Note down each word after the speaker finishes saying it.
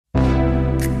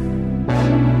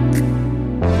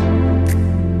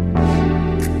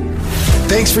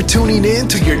Thanks for tuning in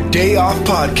to your Day Off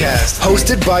podcast,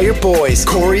 hosted by your boys,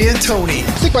 Corey and Tony.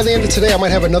 I think by the end of today, I might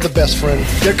have another best friend.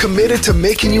 They're committed to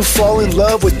making you fall in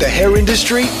love with the hair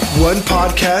industry, one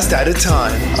podcast at a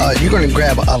time. You're going to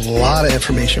grab a lot of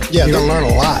information. Yeah, you're going to learn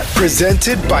a lot.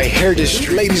 Presented by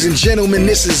Hairndustry. Ladies and gentlemen,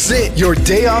 this is it. Your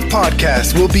Day Off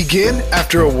podcast will begin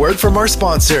after a word from our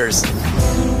sponsors.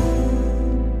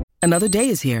 Another day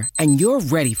is here, and you're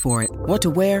ready for it. What to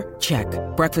wear? Check.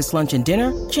 Breakfast, lunch, and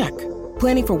dinner? Check.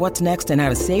 Planning for what's next and how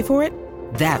to save for it?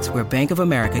 That's where Bank of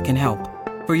America can help.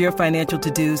 For your financial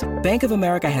to-dos, Bank of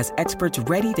America has experts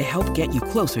ready to help get you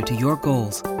closer to your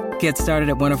goals. Get started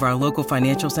at one of our local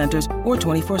financial centers or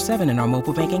 24/7 in our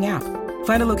mobile banking app.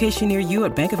 Find a location near you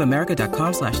at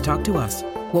bankofamerica.com/talktous.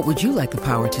 What would you like the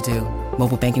power to do?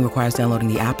 Mobile banking requires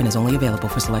downloading the app and is only available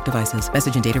for select devices.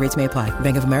 Message and data rates may apply.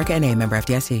 Bank of America N.A., member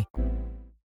FDIC.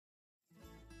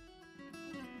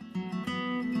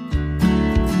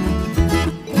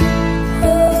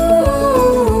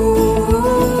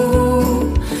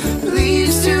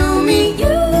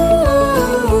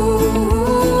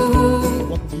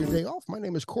 My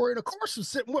name is Corey, and of course I'm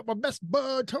sitting with my best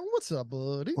bud, Tony. What's up,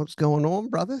 buddy? What's going on,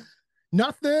 brother?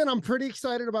 Nothing. I'm pretty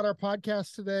excited about our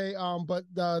podcast today. But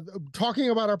talking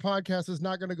about our podcast is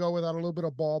not going to go without a little bit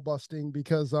of ball busting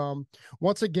because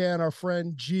once again, our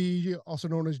friend G, also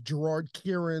known as Gerard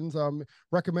Kieran's,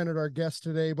 recommended our guest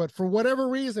today. But for whatever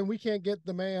reason, we can't get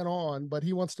the man on. But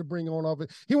he wants to bring on all of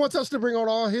it. He wants us to bring on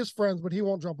all his friends, but he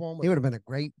won't jump on. He would have been a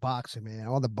great boxer, man.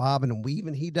 All the bobbing and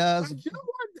weaving he does. You know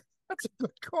what? That's a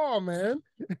good call, man.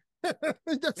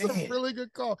 That's a really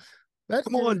good call.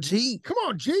 Come on, G. Come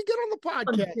on, G. Get on the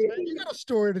podcast, man. You got a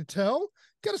story to tell.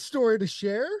 Got a story to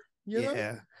share. You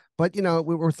know? But,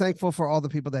 we're thankful for all the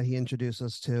people that he introduced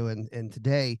us to. And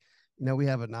today, we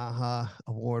have an AHA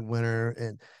award winner.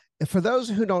 And for those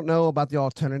who don't know about the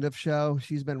alternative show,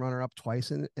 she's been runner-up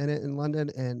twice in it in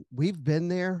London. And we've been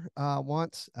there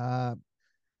once.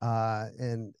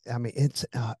 And I mean, it's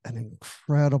an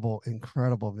incredible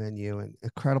venue and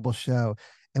incredible show.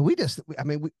 And we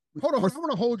hold on. I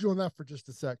want to hold you on that for just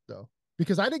a sec though,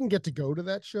 because I didn't get to go to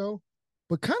that show,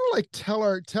 but kind of like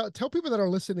tell people that are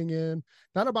listening in,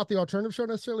 not about the alternative show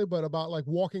necessarily, but about like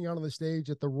walking out on the stage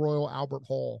at the Royal Albert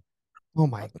Hall. Oh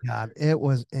my God. It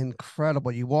was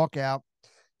incredible. You walk out,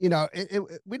 we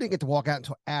didn't get to walk out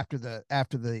until after the,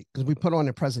 because we put on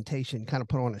a presentation, kind of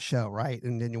put on a show, right?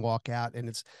 And then you walk out and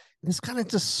it's kind of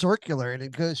just circular and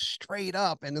it goes straight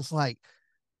up. And it's like,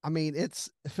 I mean, it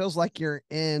feels like you're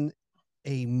in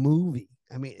a movie.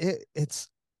 I mean, it's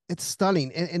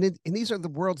stunning. And these are the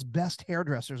world's best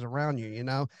hairdressers around you,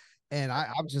 and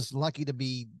I'm just lucky to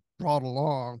be brought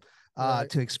along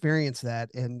to experience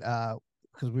that. And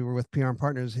because we were with PR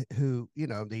Partners who,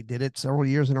 they did it several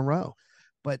years in a row.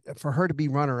 But for her to be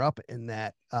runner-up in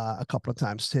that a couple of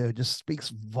times too, just speaks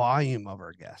volume of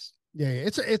her guest. Yeah,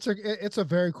 it's a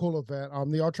very cool event.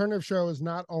 The alternative show is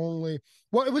not only,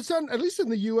 well, it was done at least in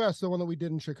the U.S. The one that we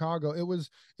did in Chicago. It was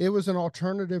an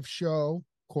alternative show,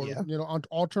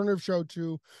 alternative show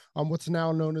to what's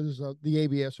now known as the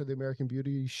ABS or the American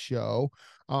Beauty Show.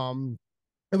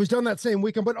 It was done that same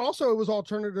weekend, but also it was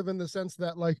alternative in the sense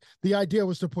that like the idea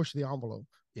was to push the envelope.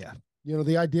 Yeah.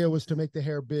 The idea was to make the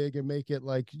hair big and make it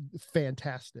like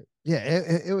fantastic. Yeah,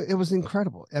 it was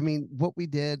incredible. I mean, what we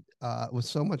did was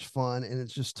so much fun, and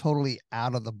it's just totally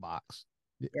out of the box.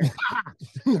 Yeah.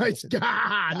 Nice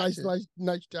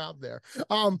job there.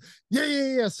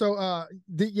 Yeah. So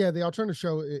the alternative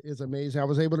show is amazing. I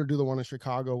was able to do the one in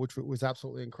Chicago, which was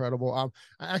absolutely incredible.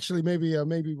 Actually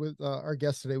maybe with our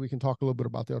guest today we can talk a little bit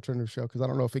about the alternative show, because I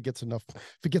don't know if it gets enough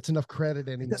credit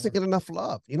anymore. It doesn't get enough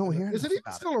love. You don't hear it. Is it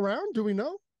even still around? Do we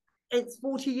know? It's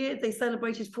 40 years. They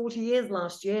celebrated 40 years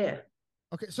last year.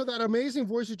 Okay, so that amazing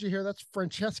voice that you hear, that's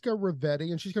Francesca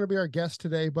Rivetti, and she's going to be our guest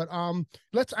today. But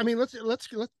let's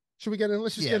should we get in?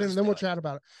 Let's just get in, and then we'll chat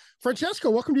about it. Francesca,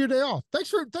 welcome to your day off. Thanks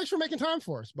for making time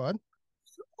for us, bud.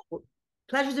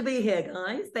 Pleasure to be here,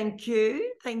 guys. Thank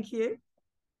you.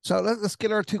 So let's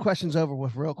get our two questions over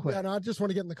with real quick. Yeah, no, I just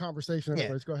want to get in the conversation.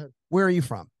 Anyways, Go ahead. Where are you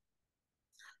from?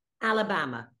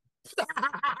 Alabama.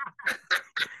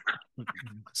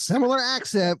 Similar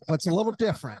accent, but it's a little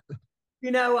different.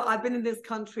 I've been in this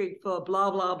country for blah,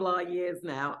 blah, blah years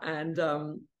now. And,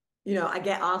 I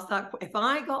get asked that. If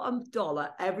I got $1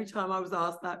 every time I was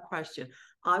asked that question,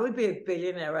 I would be a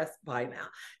billionaire by now.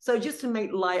 So just to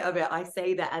make light of it, I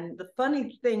say that. And the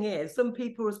funny thing is, some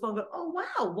people respond, oh,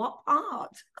 wow, what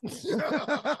part?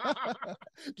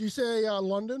 Do you say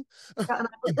London?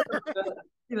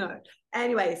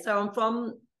 Anyway, so I'm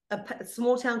from a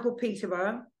small town called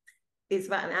Peterborough It's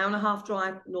about an hour and a half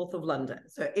drive north of London.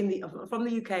 So from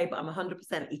the UK, but I'm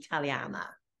 100% Italiana,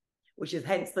 which is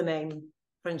hence the name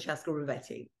Francesca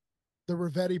Rivetti. The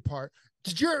Rivetti part.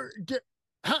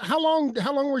 How long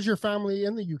was your family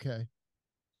in the UK?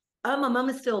 My mum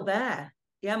is still there.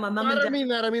 Yeah, my mum. I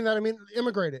mean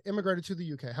immigrated to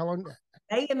the UK. How long?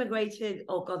 They immigrated,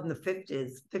 oh God, in the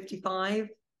 50s, 55.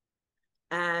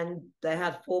 And they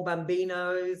had 4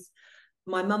 bambinos.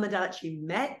 My mum and dad actually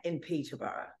met in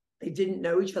Peterborough. They didn't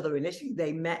know each other initially.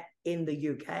 They met in the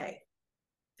UK.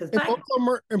 And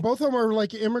both of them are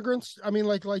like immigrants. I mean,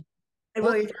 like they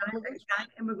were Italian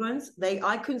immigrants.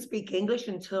 I couldn't speak English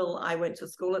until I went to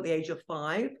school at the age of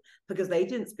 5 because they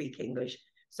didn't speak English.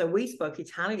 So we spoke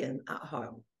Italian at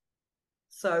home.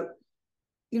 So,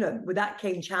 with that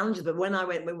came challenges. But when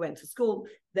we went to school,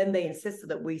 then they insisted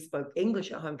that we spoke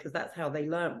English at home because that's how they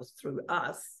learned, was through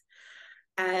us.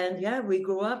 And yeah, we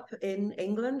grew up in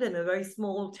England in a very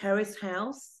small terrace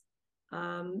house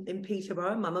in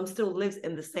Peterborough. My mum still lives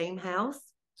in the same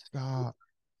house. Stop.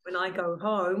 When I go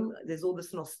home, there's all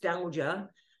this nostalgia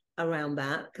around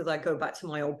that because I go back to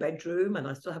my old bedroom and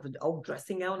I still have an old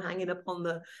dressing gown hanging up on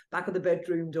the back of the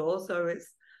bedroom door. So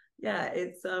it's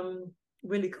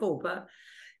really cool. But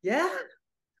yeah.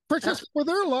 Francesca, were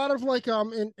there a lot of were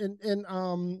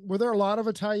there a lot of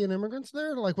Italian immigrants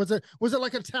there? Like was it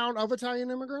like a town of Italian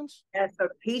immigrants? Yeah, so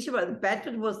Peterborough,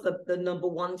 Bedford was the number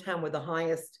 1 town with the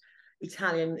highest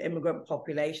Italian immigrant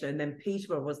population, and then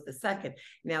Peterborough was the second.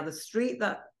 Now the street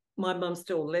that my mum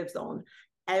still lives on,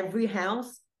 every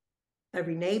house,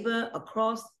 every neighbor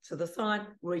across to the side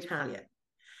were Italian.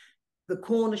 The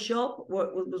corner shop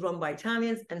was run by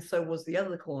Italians, and so was the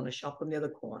other corner shop on the other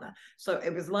corner. So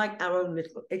it was like our own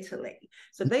little Italy.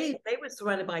 So they were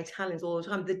surrounded by Italians all the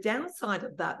time. The downside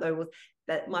of that, though, was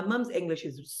that my mum's English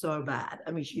is so bad.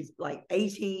 I mean, she's like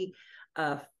 84,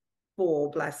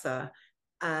 bless her.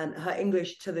 And her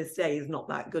English to this day is not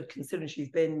that good, considering she's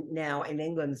been now in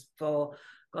England for,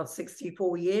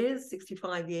 64 years,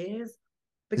 65 years.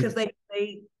 Because they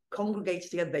congregated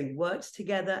together, they worked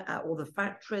together at all the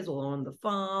factories or on the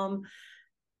farm.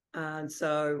 And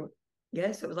so,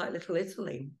 yes, it was like little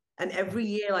Italy. And every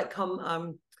year, like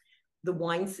come the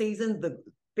wine season, the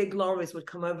big lorries would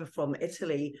come over from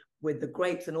Italy with the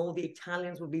grapes, and all the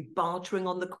Italians would be bartering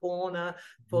on the corner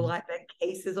for like their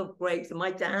cases of grapes. And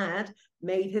my dad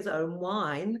made his own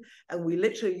wine, and we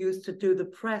literally used to do the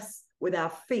press with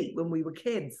our feet when we were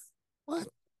kids. What?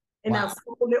 In our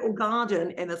small little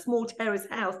garden in a small terrace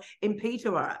house in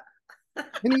Peterborough.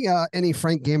 Any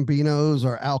Frank Gambinos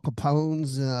or Al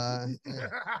Capones?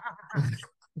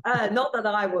 Not that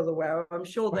I was aware of. I'm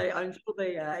sure they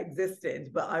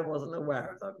existed, but I wasn't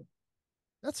aware of them.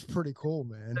 That's pretty cool,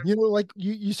 man. Like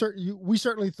we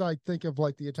certainly think of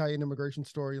like the Italian immigration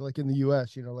story, like in the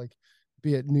U.S. Like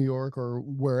be it New York or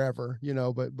wherever,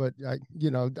 but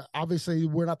obviously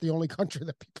we're not the only country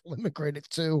that people immigrated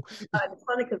to. It's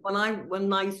funny because when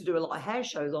I used to do a lot of hair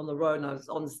shows on the road and I was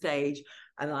on stage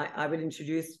and I would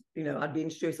introduce, I'd be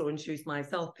introduced or introduce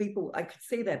myself, people, I could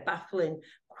see their baffling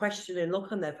questioning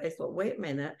look on their face, like, wait a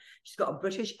minute, she's got a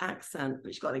British accent,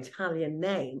 but she's got an Italian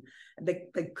name. And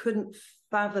they couldn't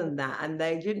fathom that. And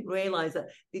they didn't realize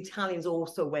that the Italians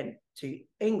also went to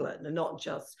England and not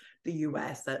just the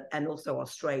US and also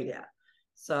Australia.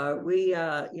 So we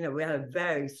had a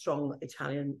very strong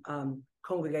Italian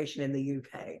congregation in the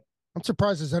UK. I'm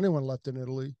surprised there's anyone left in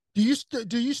Italy. Do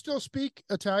you still speak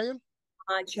Italian?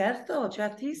 Certo,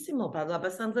 certissimo, parlo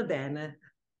abbastanza bene.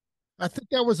 I think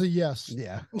that was a yes.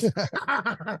 Yeah.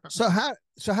 So how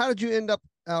did you end up,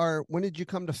 or when did you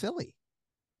come to Philly?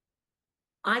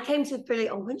 I came to Philly.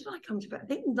 Oh, when did I come to Philly? I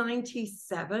think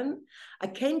 97. I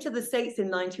came to the States in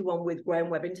 91 with Graham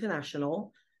Webb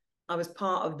International. I was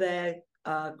part of their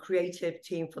creative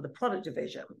team for the product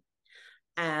division.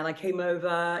 And I came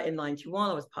over in 91.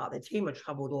 I was part of the team. I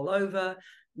traveled all over,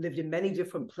 lived in many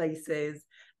different places.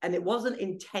 And it wasn't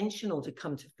intentional to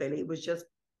come to Philly. It was just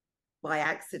by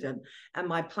accident. And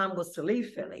my plan was to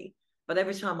leave Philly. But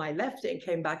every time I left it and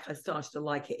came back, I started to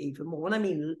like it even more. When I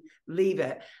mean leave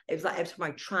it, it was like every time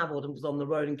I traveled and was on the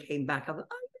road and came back, I was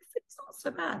like, oh, it's not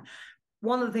so bad.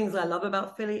 One of the things I love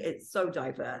about Philly, it's so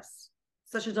diverse.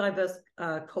 Such a diverse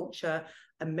culture,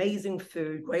 amazing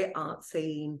food, great art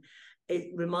scene.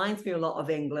 It reminds me a lot of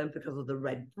England because of the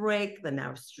red brick, the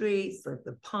narrow streets,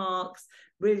 the parks.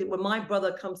 Really, when my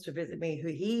brother comes to visit me,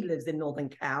 he lives in Northern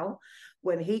Cal,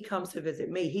 when he comes to visit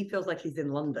me, he feels like he's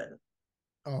in London.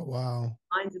 Oh, wow.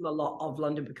 Reminds him a lot of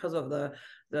London because of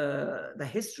the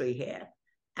history here.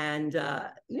 And,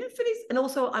 Philly's, and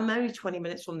also I'm only 20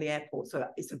 minutes from the airport, so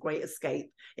it's a great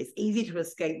escape. It's easy to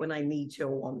escape when I need to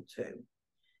or want to.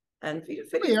 And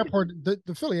Philly airport,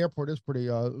 the Philly airport is pretty,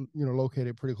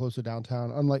 located pretty close to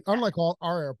downtown. Unlike all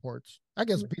our airports, I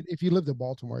guess if you lived in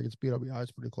Baltimore, I guess BWI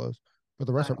is pretty close. But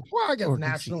the rest of, well, I guess or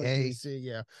nationally, DCA.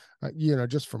 DC, yeah,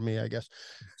 just for me, I guess.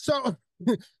 So,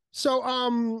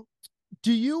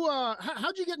 do you?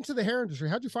 How'd you get into the hair industry?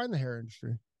 How'd you find the hair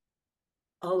industry?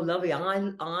 Oh, lovely.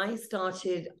 I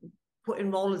started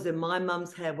putting rollers in my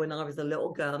mum's hair when I was a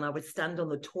little girl, and I would stand on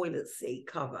the toilet seat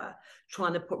cover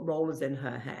trying to put rollers in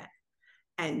her hair.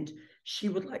 And she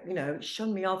would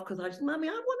shun me off because I just, Mommy,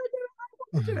 I want to do it.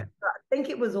 I want to do it. But I think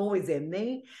it was always in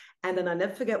me. And then I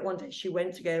never forget one day she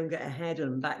went to go and get a hair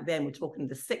done. Back then, we're talking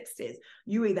the 60s.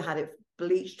 You either had it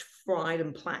bleached, fried,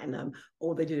 and platinum,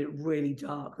 or they did it really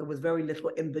dark. There was very little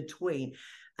in between.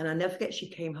 And I never forget she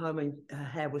came home and her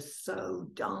hair was so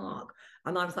dark.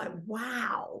 And I was like,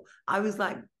 wow. I was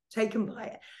like taken by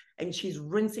it. And she's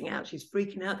rinsing out. She's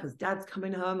freaking out because Dad's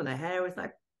coming home and her hair is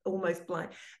like almost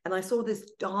black. And I saw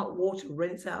this dark water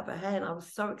rinse out of her hair. And I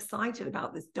was so excited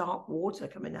about this dark water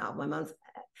coming out of my mum's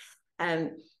hair.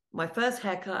 And my first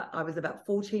haircut, I was about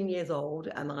 14 years old.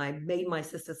 And I made my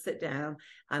sister sit down.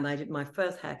 And I did my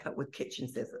first haircut with kitchen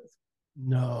scissors.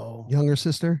 No. Younger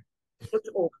sister?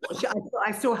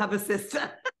 I still have a sister.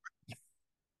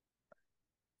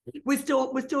 We're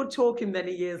still talking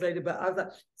many years later, but I was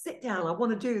like, sit down, I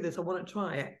want to do this, I want to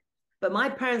try it. But my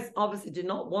parents obviously did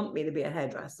not want me to be a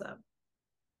hairdresser.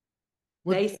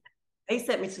 They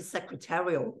sent me to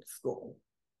secretarial school.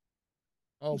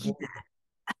 Oh boy. Yeah.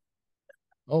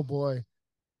 Oh boy.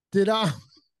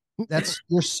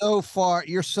 You're so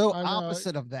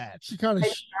opposite of that. She kind of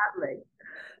exactly.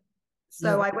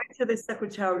 So I went to this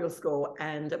secretarial school,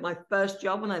 and my first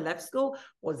job when I left school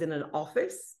was in an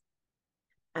office.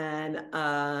 And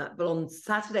but on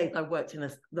Saturdays I worked in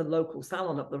the local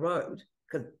salon up the road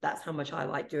because that's how much I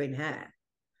like doing hair.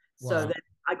 Wow. So then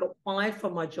I got fired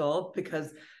from my job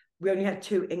because we only had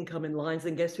 2 incoming lines,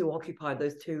 and guess who occupied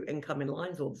those 2 incoming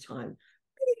lines all the time?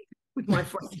 With my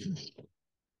friends.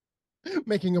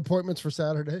 Making appointments for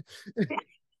Saturday.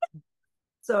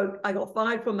 So I got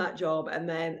fired from that job, and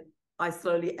then I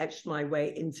slowly etched my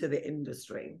way into the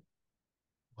industry.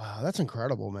 Wow, that's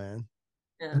incredible, man.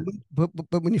 Yeah.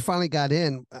 But when you finally got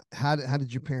in, how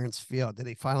did your parents feel? Did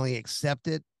they finally accept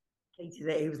it?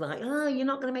 He was like, "Oh, you're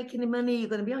not going to make any money. You're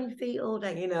going to be on your feet all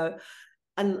day, you know."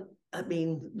 And I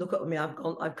mean, look at me.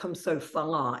 I've come so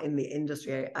far in the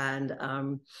industry, and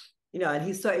and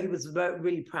he was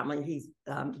really proud.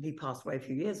 He passed away a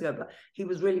few years ago, but he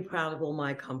was really proud of all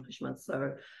my accomplishments.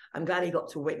 So I'm glad he got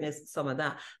to witness some of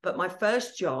that. But my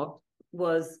first job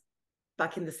was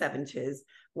back in the 70s,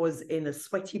 was in a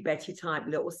Sweaty Betty type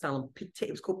little salon. It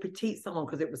was called Petite Salon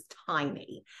because it was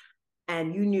tiny.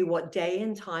 And you knew what day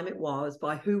and time it was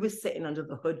by who was sitting under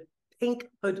the hood, pink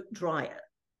hood dryer.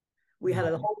 We had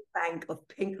a whole bank of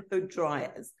pink hood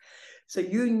dryers. So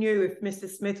you knew if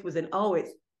Mrs. Smith was in,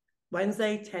 it's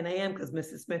Wednesday, 10 a.m. because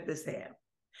Mrs. Smith is here.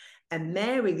 And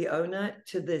Mary, the owner,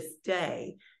 to this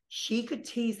day, she could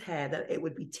tease hair that it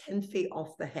would be 10 feet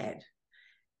off the head,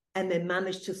 and then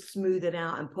managed to smooth it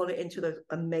out and pull it into those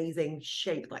amazing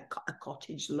shapes, like a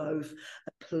cottage loaf,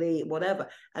 a pleat, whatever.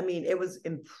 I mean, it was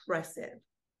impressive.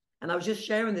 And I was just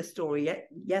sharing this story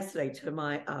yesterday to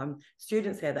my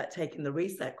students here that taken the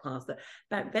reset class, that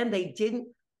back then they didn't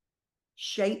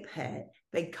shape hair.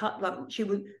 They cut,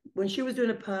 when she was doing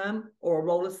a perm or a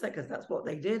roller set, because that's what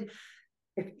they did,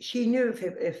 if she knew if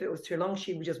it was too long,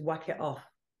 she would just whack it off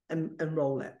and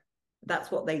roll it.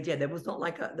 That's what they did. There wasn't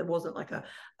like a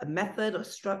method or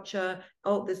structure.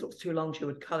 Oh, this looks too long. She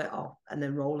would cut it off and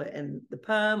then roll it in the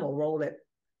perm or roll it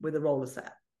with a roller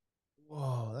set.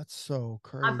 Whoa, that's so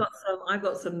crazy. I've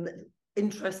got some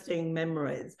interesting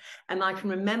memories, and I can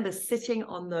remember sitting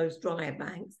on those dryer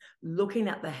banks, looking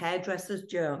at the Hairdresser's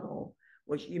Journal,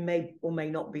 which you may or may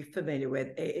not be familiar with.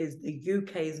 It is the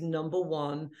UK's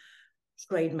 #1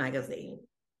 trade magazine.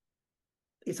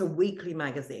 It's a weekly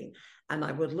magazine. And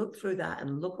I would look through that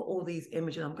and look at all these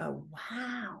images and go,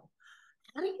 wow,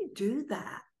 how do you do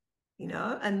that? You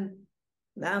know, and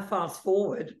now fast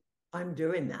forward, I'm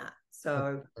doing that.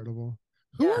 So that's incredible.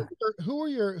 Yeah. Who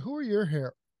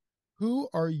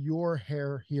are your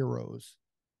hair heroes?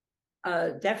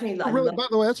 Definitely. By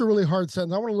the way, that's a really hard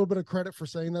sentence. I want a little bit of credit for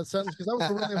saying that sentence because that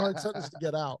was a really hard sentence to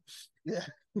get out. Yeah.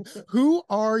 Who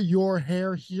are your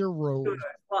hair heroes?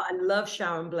 Well, I love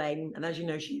Sharon Blaine, and as you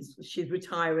know, she's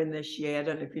retiring this year. I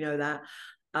don't know if you know that.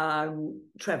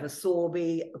 Trevor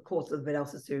Sorby, of course, the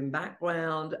Vanessa Soon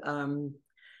background.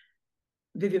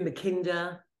 Vivian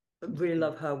McKinder, really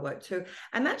love her work too.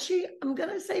 And actually, I'm going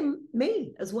to say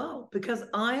me as well, because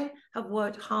I have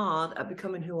worked hard at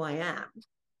becoming who I am.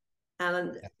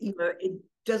 And, you know, it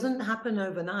doesn't happen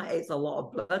overnight. It's a lot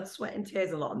of blood, sweat, and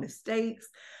tears, a lot of mistakes,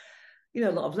 you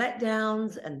know, a lot of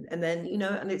letdowns. And then, you know,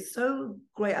 and it's so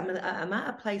great. I'm at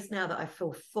a place now that I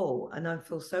feel full and I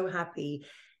feel so happy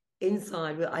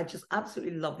inside. I just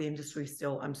absolutely love the industry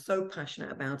still. I'm so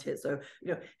passionate about it. So,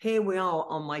 you know, here we are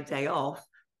on my day off,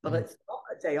 but it's not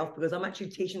a day off because I'm actually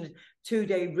teaching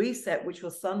 2-day reset, which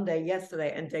was Sunday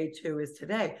yesterday, and day 2 is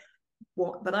today.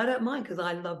 But I don't mind because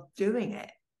I love doing it.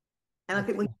 And I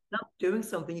think when you love doing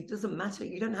something, it doesn't matter.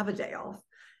 You don't have a day off.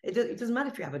 It doesn't matter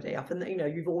if you have a day off. And, you know,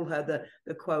 you've all heard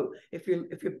the quote, if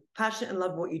you're passionate and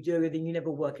love what you do, then you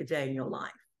never work a day in your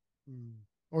life.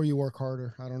 Or you work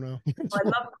harder. I don't know. I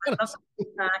love to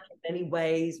give back in many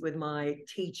ways with my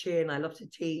teaching. I love to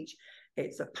teach.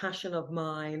 It's a passion of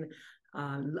mine.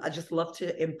 I just love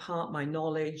to impart my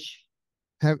knowledge.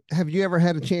 Have you ever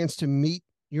had a chance to meet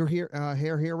your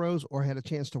hair heroes or had a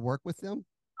chance to work with them?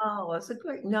 Oh, that's a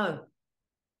great no.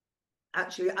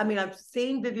 Actually, I mean, I've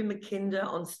seen Vivian McKinder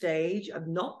on stage.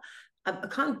 I'm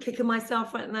kind of kicking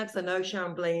myself right now because I know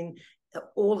Sharon Blaine,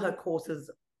 all her courses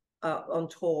on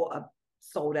tour are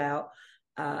sold out.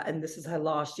 And this is her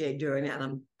last year doing it. And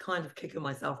I'm kind of kicking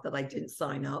myself that I didn't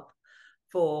sign up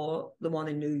for the one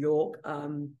in New York.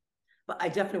 But I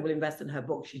definitely will invest in her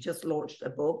book. She just launched a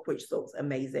book, which looks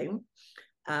amazing.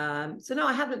 So no,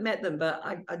 I haven't met them, but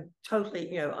I totally,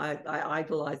 you know, I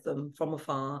idolize them from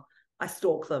afar. I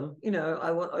stalk them, you know, I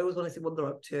always want to see what they're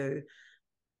up to.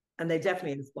 And they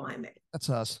definitely inspire me. That's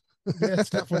us. Yeah,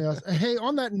 it's definitely us. Hey,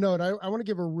 on that note, I want to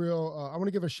give I want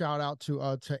to give a shout out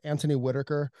to Anthony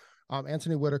Whitaker.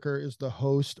 Anthony Whitaker is the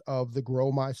host of the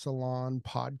Grow My Salon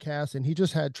podcast, and he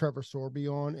just had Trevor Sorby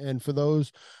on. And for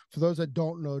those that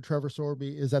don't know, Trevor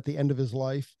Sorby is at the end of his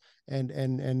life, and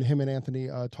him and Anthony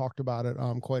talked about it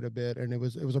quite a bit, and it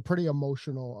was a pretty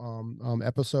emotional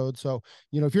episode. So,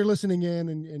 you know, if you're listening in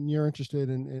and you're interested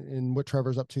in what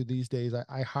Trevor's up to these days,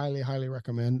 I highly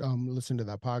recommend listening to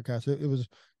that podcast.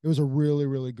 It was a really,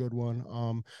 really good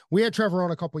one. We had Trevor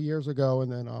on a couple years ago, and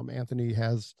then Anthony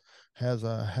has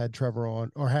had Trevor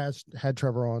on, or has had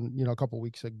Trevor on, you know, a couple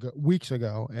weeks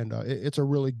ago, and it's a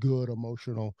really good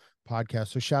emotional podcast.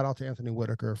 So shout out to Anthony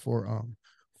Whitaker for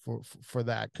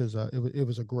that, because it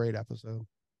was a great episode.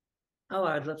 Oh,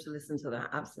 I'd love to listen to that.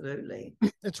 Absolutely.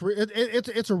 It's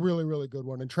a really, really good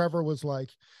one. And Trevor was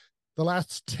like, the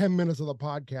last 10 minutes of the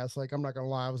podcast, like, I'm not gonna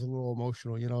lie, I was a little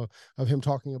emotional, you know, of him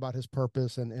talking about his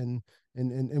purpose and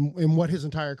what his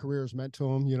entire career has meant to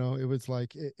him. You know, it was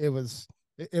like it was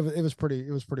pretty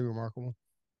remarkable.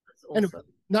 That's awesome.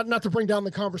 And not to bring down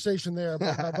the conversation there,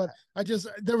 but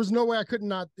there was no way I could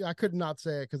not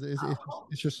say it, because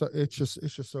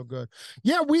it's just so good.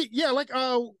 Yeah, we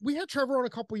had Trevor on a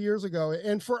couple years ago,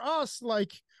 and for us,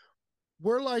 like,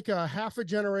 we're like a half a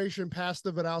generation past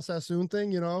the Vidal Sassoon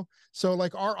thing, you know? So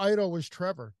like our idol was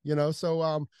Trevor, you know?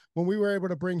 So when we were able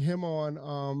to bring him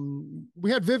on,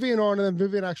 we had Vivian on, and then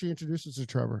Vivian actually introduced us to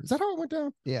Trevor. Is that how it went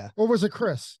down? Yeah. Or was it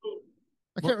Chris?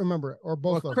 I can't remember. Or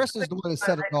both. Well, Chris is the one that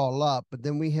set it all up, but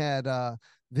then we had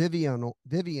Vivian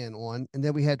on, and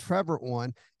then we had Trevor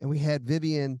on, and we had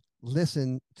Vivian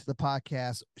listen to the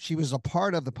podcast. She was a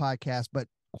part of the podcast, but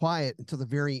quiet until the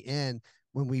very end,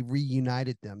 when we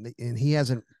reunited them. And he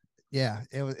hasn't. Yeah,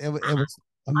 it was amazing.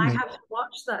 I have to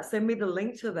watch that. Send me the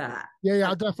link to that. Yeah,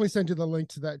 I'll definitely send you the link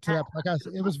to that podcast.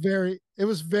 It was very,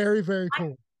 very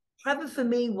cool. Trevor for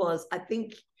me was, I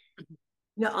think,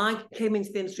 you know, I came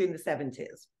into the industry in the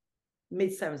 70s,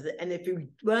 mid 70s, and if you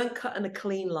weren't cutting a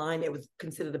clean line, it was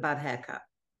considered a bad haircut,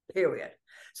 period.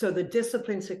 So the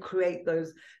discipline to create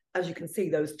those, as you can see,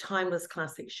 those timeless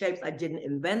classic shapes, I didn't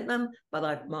invent them, but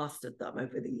I've mastered them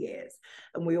over the years.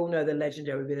 And we all know the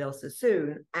legendary Vidal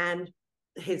Sassoon and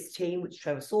his team, which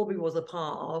Trevor Sorby was a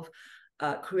part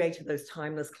of, created those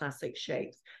timeless classic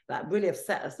shapes that really have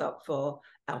set us up for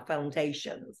our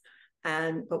foundations.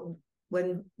 But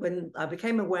when I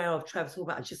became aware of Trevor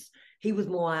Sorby, he was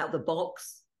more out of the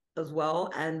box as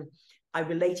well, and I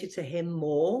related to him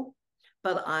more.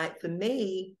 But for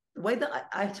me, the way that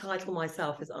I title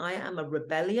myself is I am a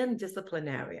rebellion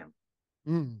disciplinarian,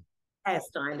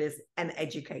 hairstylist, and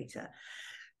educator.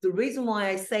 The reason why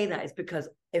I say that is because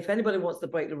if anybody wants to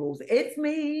break the rules, it's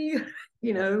me.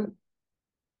 You know,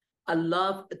 I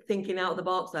love thinking out of the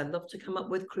box. I love to come up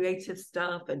with creative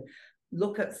stuff and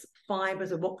look at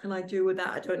fibers and what can I do with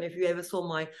that. I don't know if you ever saw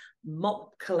my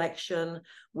mop collection,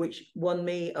 which won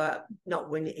me, not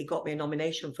when it got me a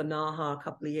nomination for NAHA a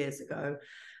couple of years ago.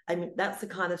 I mean, that's the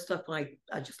kind of stuff I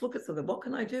just look at something. What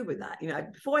can I do with that? You know,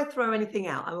 before I throw anything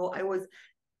out, I always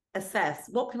assess,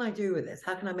 what can I do with this?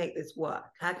 How can I make this work?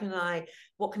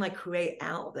 What can I create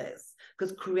out of this?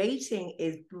 Because creating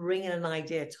is bringing an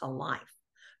idea to life,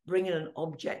 bringing an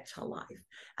object to life.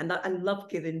 And that, I love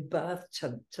giving birth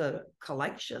to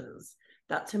collections.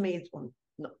 That to me is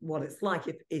what it's like,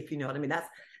 if you know what I mean. That's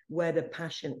where the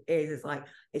passion is. It's like,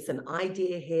 it's an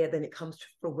idea here, then it comes to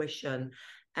fruition.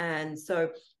 And so,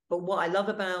 but what I love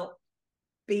about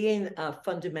being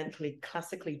fundamentally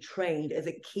classically trained is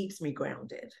it keeps me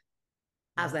grounded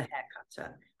as a hair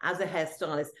cutter, as a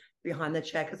hairstylist behind the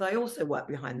chair, because I also work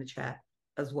behind the chair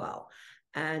as well.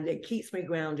 And it keeps me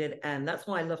grounded. And that's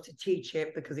why I love to teach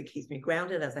it, because it keeps me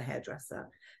grounded as a hairdresser.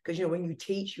 Because, you know, when you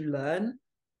teach, you learn.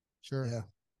 Sure. Yeah.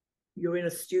 You're in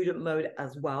a student mode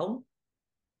as well.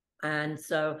 And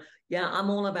so, yeah, I'm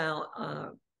all about,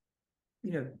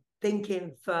 you know,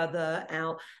 thinking further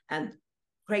out. And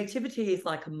creativity is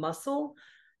like a muscle.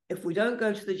 If we don't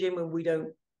go to the gym and we don't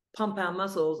pump our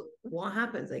muscles, what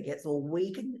happens? It gets all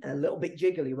weak and a little bit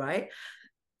jiggly, right?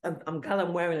 I'm glad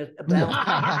I'm wearing a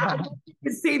blouse. You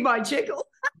can see my jiggle.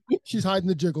 She's hiding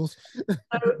the jiggles.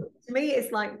 So to me,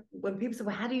 it's like when people say,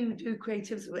 well, how do you do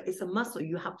creativity? It's a muscle.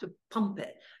 You have to pump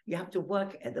it. You have to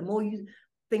work it. The more you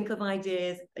think of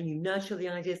ideas and you nurture the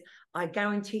ideas, I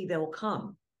guarantee they'll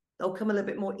come. They'll come a little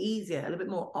bit more easier, a little bit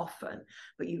more often.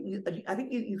 But I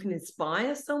think you can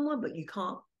inspire someone, but you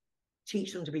can't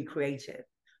teach them to be creative.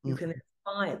 You can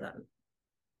inspire them.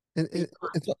 And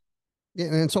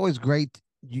it's always great.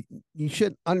 You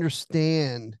should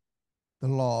understand the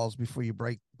laws before you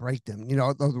break them. You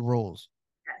know, the rules.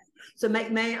 Yes. So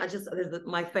there's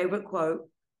my favorite quote: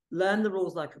 learn the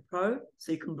rules like a pro,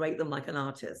 so you can break them like an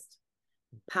artist.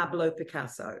 Pablo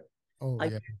Picasso. I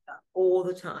use that all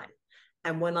the time.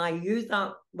 And when I use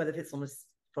that, whether it's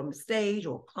from a stage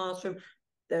or classroom,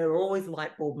 there are always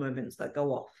light bulb moments that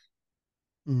go off.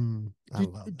 How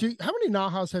many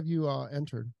Nahas have you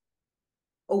entered?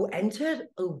 Oh, entered?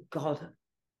 Oh, God.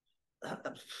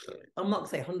 I'm not going to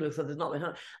say hundreds, so there's not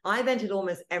 100. I've entered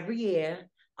almost every year.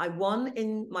 I won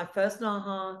in my first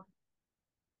Naha.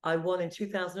 I won in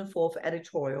 2004 for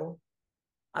editorial.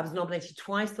 I was nominated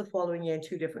twice the following year in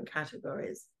 2 different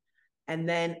categories. And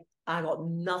then I got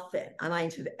nothing. And I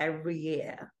entered every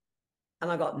year.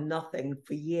 And I got nothing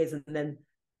for years. And then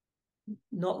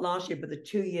not last year, but the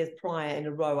 2 years prior in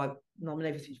a row, I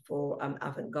nominated for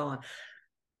Avant-Garde.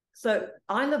 So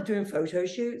I love doing photo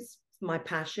shoots. It's my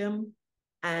passion.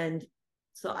 And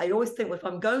so I always think, well, if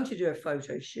I'm going to do a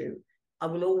photo shoot, I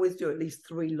will always do at least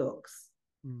 3 looks.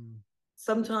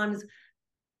 Sometimes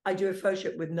I do a photo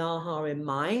shoot with Naha in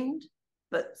mind,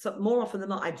 but more often than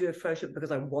not, I do a photo shoot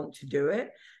because I want to do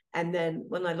it. And then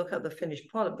when I look at the finished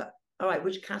product, all right,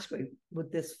 which category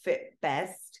would this fit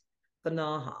best for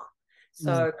Naha?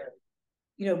 So,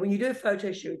 you know, when you do a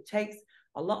photo shoot, it takes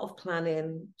a lot of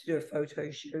planning to do a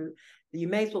photo shoot. You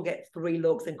may as well get 3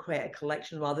 looks and create a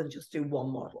collection rather than just do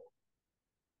 1 model.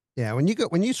 Yeah, when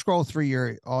you scroll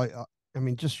through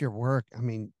just your work, I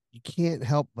mean, you can't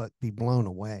help but be blown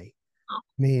away. I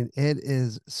mean, it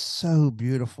is so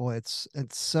beautiful. It's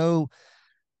so,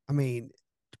 I mean,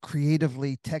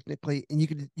 creatively, technically, and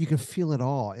you can feel it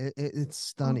all. It's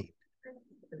stunning.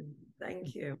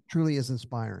 Thank you. Truly is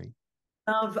inspiring.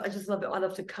 I just love it. I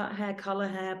love to cut hair, color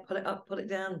hair, put it up, put it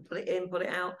down, put it in, put it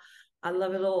out. I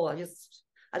love it all.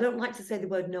 I don't like to say the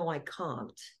word no, I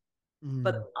can't,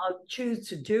 but I'll choose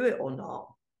to do it or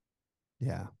not.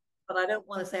 Yeah. But I don't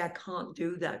want to say I can't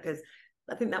do that, because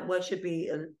I think that word should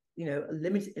be,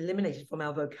 eliminated from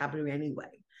our vocabulary anyway.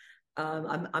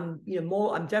 I'm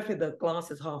definitely the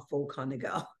glass is half full kind of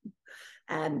girl.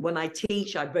 And when I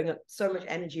teach, I bring up so much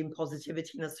energy and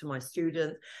positiveness to my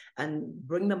students and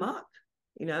bring them up,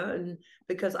 and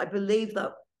because I believe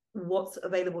that what's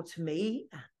available to me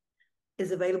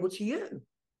is available to you,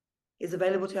 is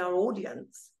available to our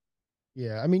audience.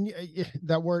 Yeah. I mean,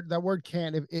 that word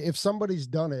can, if somebody's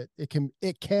done it, it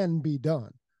can be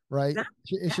done. Right.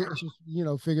 It's just,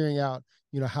 figuring out,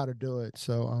 how to do it.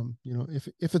 So,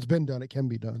 if it's been done, it can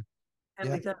be done.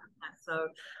 Can be done. So,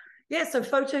 so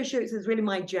photo shoots is really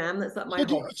my jam. That's like my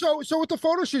hobby. So with the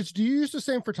photo shoots, do you use the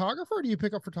same photographer or do you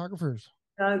pick up photographers?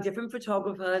 No, different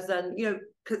photographers. And,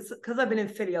 because I've been in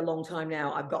Philly a long time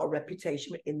now, I've got a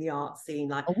reputation in the art scene.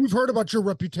 Like, we've heard about your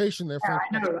reputation there. Yeah,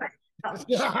 I know, right?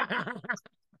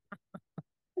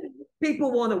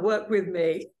 People want to work with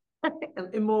me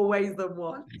in more ways than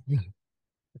one.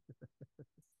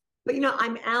 But,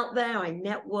 I'm out there, I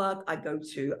network, I go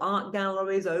to art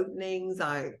galleries, openings,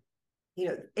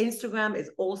 Instagram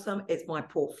is awesome. It's my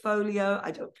portfolio.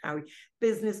 I don't carry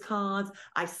business cards.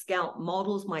 I scout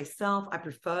models myself. I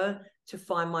prefer to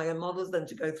find my own models than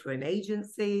to go through an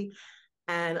agency.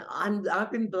 And I've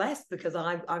been blessed because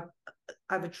I've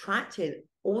attracted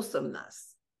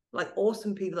awesomeness, like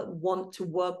awesome people that want to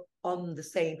work on the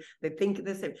same. They think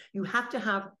the same. You have to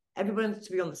have everyone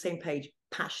to be on the same page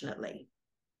passionately.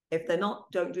 If they're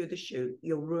not, don't do the shoot.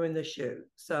 You'll ruin the shoot.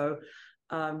 So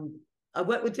I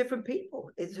work with different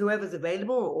people. It's whoever's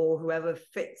available or whoever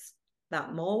fits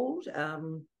that mold.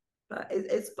 But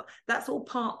that's all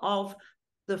part of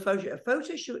the photo shoot. A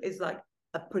photo shoot is like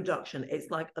a production. It's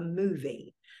like a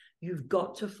movie. You've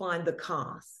got to find the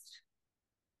cast,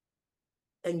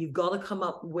 and you've got to come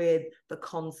up with the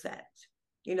concept.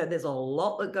 You know, there's a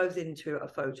lot that goes into a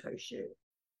photo shoot.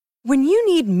 When you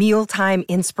need mealtime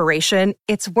inspiration,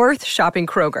 it's worth shopping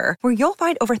Kroger, where you'll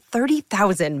find over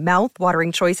 30,000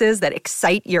 mouth-watering choices that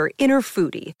excite your inner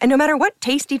foodie. And no matter what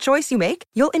tasty choice you make,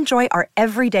 you'll enjoy our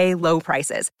everyday low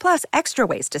prices, plus extra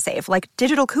ways to save, like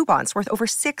digital coupons worth over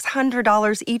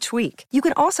 $600 each week. You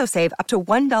can also save up to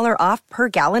 $1 off per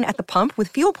gallon at the pump with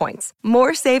fuel points.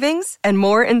 More savings and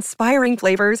more inspiring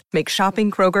flavors make shopping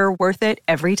Kroger worth it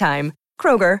every time.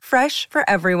 Kroger, fresh for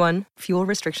everyone. Fuel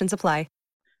restrictions apply.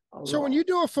 So when you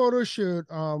do a photo shoot,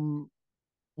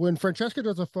 when Francesca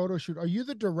does a photo shoot, are you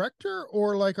the director,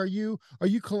 or like are you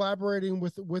collaborating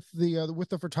with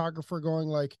the photographer, going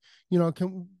like, you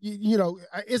know,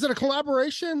 is it a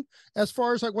collaboration as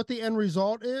far as like what the end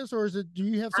result is, or do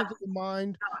you have something in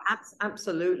mind?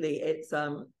 Absolutely. It's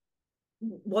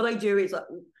what I do is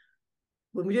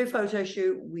when we do a photo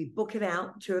shoot, we book it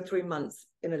out 2 or 3 months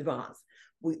in advance.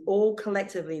 We all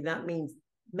collectively, that means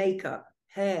makeup,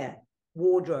 hair,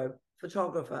 wardrobe,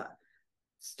 photographer,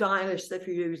 stylist if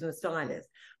you're using a stylist.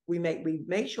 We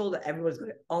make sure that everyone's got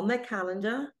it on their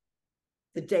calendar,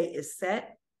 the date is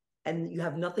set, and you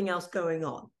have nothing else going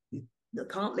on. You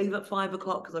can't leave at 5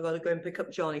 o'clock because I've got to go and pick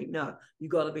up Johnny. No,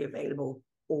 you've got to be available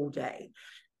all day.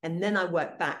 And then I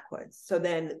work backwards. So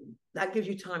then that gives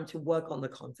you time to work on the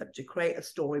concept, to create a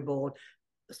storyboard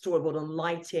on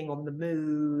lighting, on the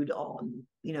mood, on,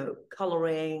 you know,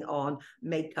 coloring, on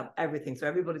makeup, everything. So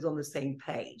everybody's on the same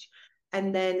page.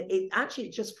 And then it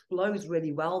just flows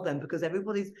really well then, because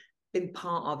everybody's been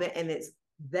part of it, and it's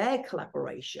their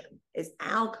collaboration. It's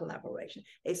our collaboration.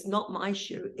 It's not my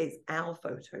shoot, it's our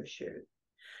photo shoot.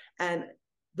 And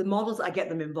the models, I get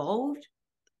them involved.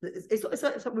 It's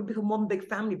like we become one big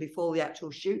family before the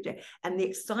actual shoot day. And the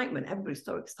excitement, everybody's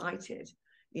so excited.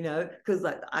 You know, because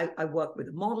like I work with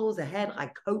the models ahead. I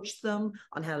coach them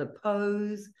on how to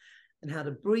pose and how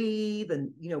to breathe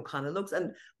and, you know, kind of looks.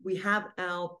 And we have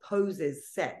our poses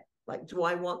set. Like, do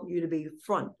I want you to be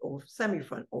front or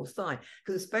semi-front or side?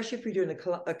 Because especially if you're doing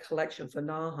a collection for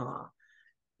NAHA,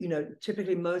 you know,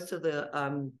 typically most of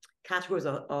the categories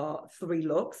are 3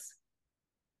 looks.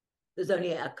 There's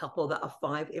only a couple that are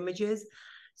 5 images.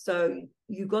 So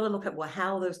you've got to look at, well,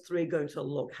 how those 3 are going to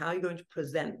look, how you're going to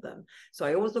present them. So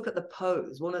I always look at the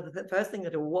pose. One of the first things I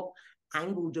do, what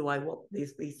angle do I want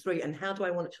these 3, and how do I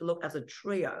want it to look as a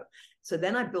trio? So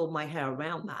then I build my hair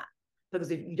around that, because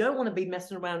if you don't want to be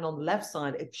messing around on the left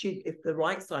side, if the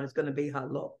right side is going to be her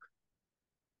look.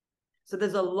 So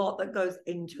there's a lot that goes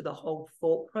into the whole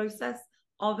thought process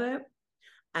of it.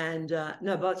 And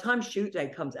no, by the time shoot day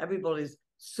comes, everybody's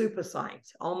super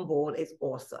psyched on board. It's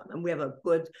awesome, and we have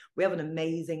an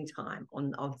amazing time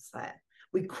on set.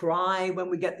 We cry when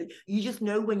we get you just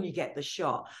know when you get the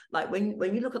shot. Like when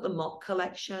you look at the mock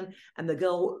collection and the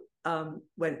girl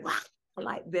went wow,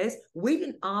 like this. We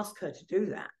didn't ask her to do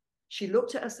that. She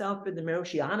looked at herself in the mirror.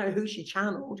 I know who she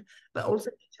channeled, but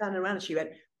also she turned around and she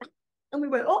went, and we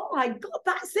went, oh my God,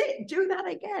 that's it. Do that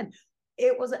again.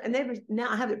 It was, and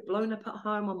now I have it blown up at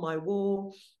home on my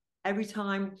wall. Every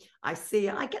time I see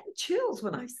it, I get the chills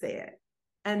when I see it.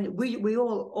 And we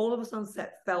all of us on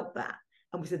set felt that.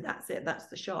 And we said, that's it, that's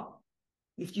the shot.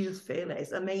 You just feel it.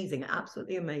 It's amazing,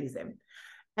 absolutely amazing.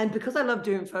 And because I love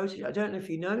doing photos, I don't know if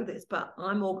you know this, but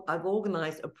I've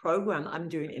organized a program I'm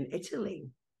doing in Italy.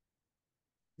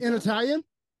 In Italian?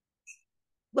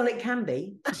 Well, it can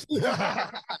be.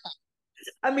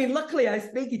 I mean, luckily I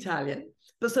speak Italian.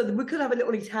 But so we could have a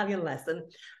little Italian lesson.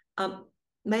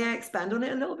 May I expand on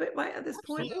it a little bit right at this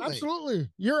point? Absolutely.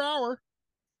 Your hour.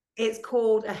 It's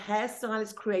called A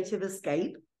Hairstylist Creative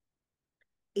Escape.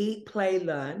 Eat, Play,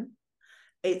 Learn.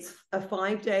 It's a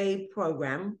 5-day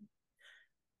program.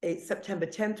 It's September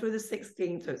 10th through the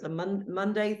 16th. So it's a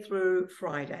Monday through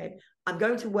Friday. I'm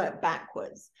going to work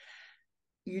backwards.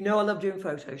 You know I love doing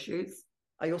photo shoots.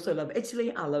 I also love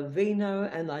Italy. I love vino,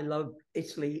 and I love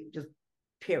Italy just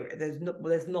period. There's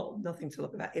nothing to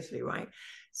look about Italy, right?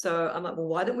 So I'm like, well,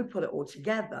 why don't we put it all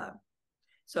together?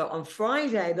 So on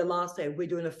Friday, the last day, we're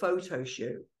doing a photo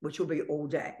shoot, which will be all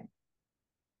day.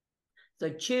 So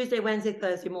Tuesday, Wednesday,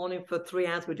 Thursday morning for 3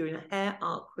 hours, we're doing hair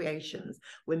art creations.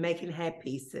 We're making hair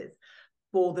pieces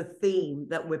for the theme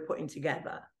that we're putting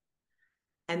together.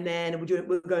 And then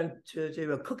we're going to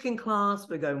do a cooking class.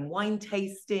 We're going wine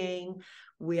tasting.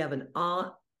 We have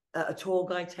a tour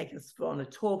guide taking us on a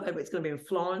tour guide. It's going to be in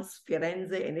Florence,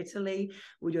 Firenze in Italy.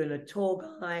 We're doing a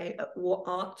tour guide,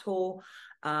 art tour.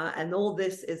 And all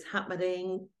this is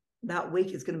happening that week.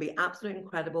 Is going to be absolutely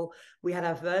incredible. We had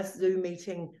our first Zoom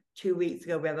meeting 2 weeks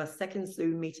ago. We have our second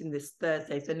Zoom meeting this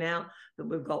Thursday. So now that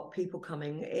we've got people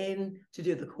coming in to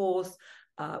do the course,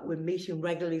 we're meeting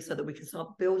regularly so that we can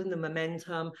start building the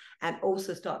momentum and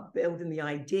also start building the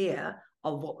idea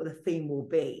of what the theme will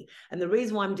be. And the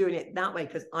reason why I'm doing it that way,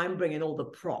 because I'm bringing all the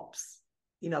props,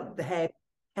 the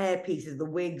hair pieces, the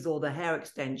wigs or the hair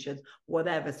extensions,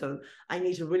 whatever. So I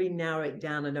need to really narrow it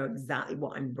down and know exactly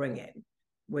what I'm bringing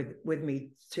with me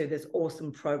to this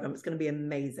awesome program. It's going to be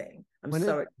amazing.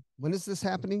 When is this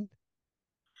happening?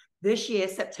 This year,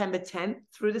 September 10th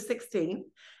through the 16th,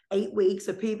 8 weeks.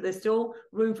 So there's still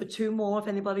room for 2 more if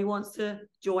anybody wants to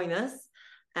join us.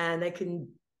 And they can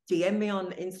DM me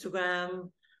on Instagram,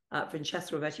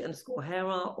 Francesca Rivetti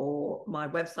 _Hera, or my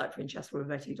website,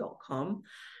 francescarivetti.com.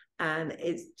 And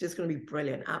it's just going to be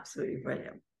brilliant. Absolutely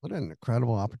brilliant. What an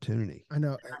incredible opportunity. I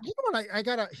know. You know what?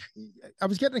 I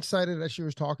was getting excited as she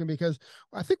was talking, because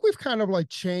I think we've kind of like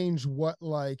changed what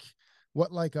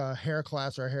a hair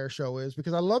class or a hair show is,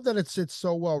 because I love that it's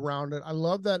so well rounded. I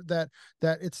love that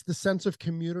it's the sense of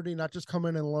community, not just come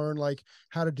in and learn like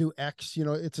how to do X.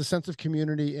 It's a sense of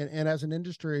community, and as an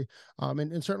industry,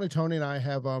 and certainly Tony and I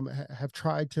have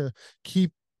tried to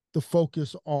keep the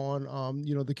focus on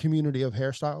the community of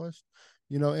hairstylists.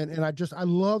 And I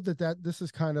love that this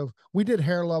is kind of, we did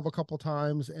Hair Love a couple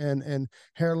times, and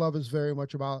Hair Love is very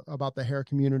much about the hair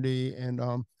community, and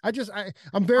I'm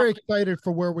very excited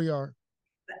for where we are.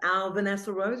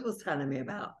 Vanessa Rose was telling me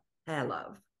about Hair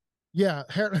Love. Yeah,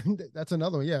 that's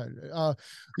another one. Yeah,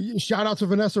 shout out to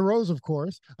Vanessa Rose, of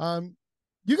course.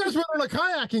 You guys went on a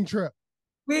kayaking trip.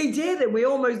 We did, and we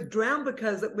almost drowned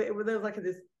because there was like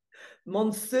this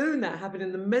monsoon that happened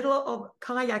in the middle of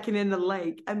kayaking in the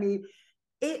lake. I mean,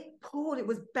 it poured. It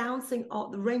was bouncing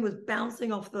off. The rain was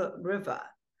bouncing off the river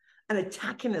and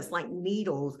attacking us like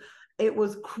needles. It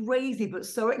was crazy, but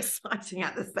so exciting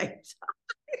at the same time.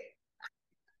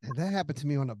 And that happened to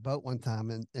me on a boat one time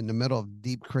in the middle of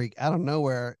Deep Creek. Out of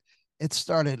nowhere, it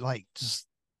started like just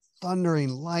thundering,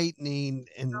 lightning,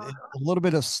 and a little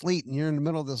bit of sleet. And you're in the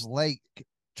middle of this lake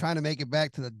trying to make it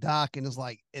back to the dock. And it's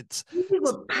like, we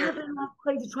were paddling off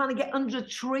crazy, trying to get under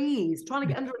trees,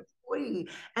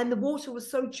 and the water was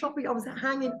so choppy. I was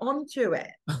hanging onto it.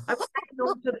 I was hanging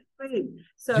onto the tree.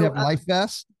 So, did you have life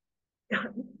vest?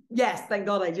 Yes, thank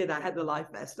God I did. I had the life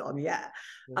vest on. Yeah.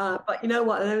 But you know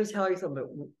what? Let me tell you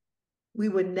something. We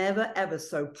were never ever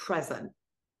so present.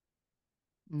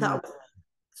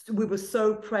 We were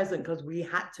so present because we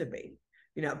had to be.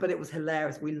 But it was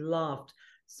hilarious. We laughed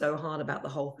so hard about the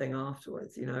whole thing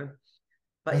afterwards.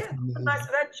 But yeah, a nice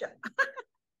adventure.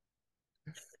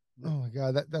 Oh my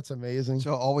God, that's amazing.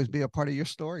 So always be a part of your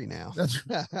story now. That's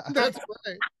right.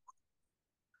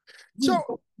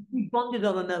 So we bonded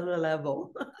on another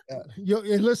level.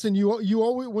 Listen, you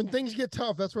always, when things get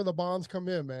tough, that's where the bonds come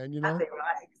in, man. Right,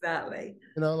 exactly.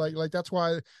 Like that's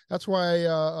why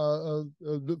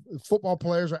football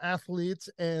players are athletes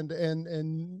and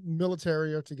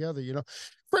military are together.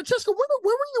 Francesca, when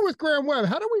were you with Graham Webb?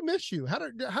 How do we miss you? How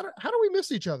do we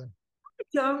miss each other? I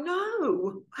don't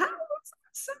know. How was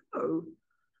that so?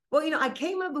 Well, I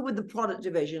came over with the product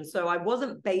division, so I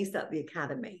wasn't based at the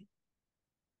academy.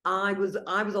 I was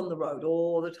on the road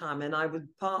all the time, and I was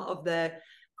part of their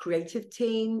creative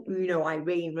team.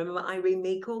 Irene, remember Irene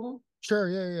Meikle? Sure,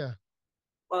 yeah.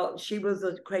 Well, she was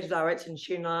a creative director, and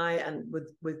she and I, and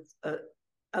with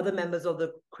other members of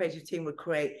the creative team, would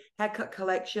create haircut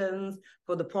collections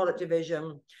for the product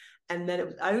division. And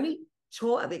then I only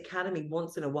taught at the academy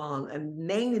once in a while, and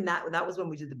mainly that was when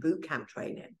we did the boot camp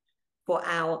training for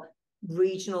our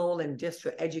regional and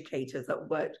district educators that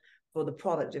worked for the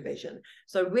product division.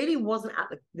 So it really wasn't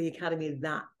at the academy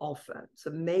that often. So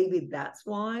maybe that's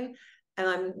why.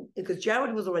 And because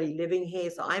Jared was already living here,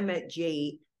 so I met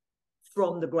G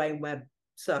from the Graham Webb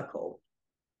circle.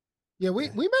 Yeah, we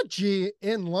met G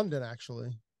in London,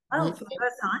 actually. Oh, for the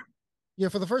first time? Yeah,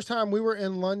 for the first time we were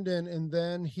in London, and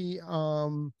then he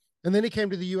came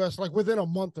to the US like within a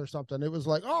month or something. It was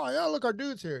like, oh yeah, look, our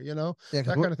dude's here, that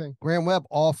kind of thing. Graham Webb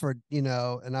offered,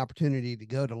 an opportunity to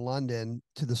go to London,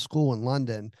 to the school in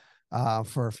London,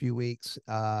 for a few weeks,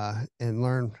 and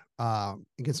learn,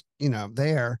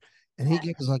 there. And he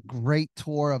gave us a great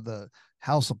tour of the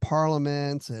House of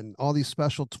Parliaments and all these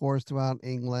special tours throughout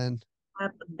England.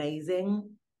 That's amazing.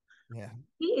 Yeah.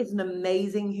 He is an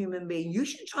amazing human being. You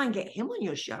should try and get him on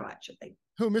your show, actually.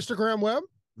 Who, Mr. Graham Webb?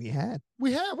 We've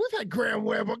had Graham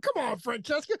Webb. Oh, come on,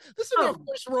 Francesca. This is our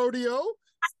first rodeo.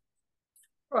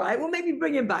 All right. Well, maybe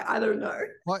bring him back. I don't know.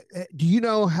 What do you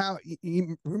know how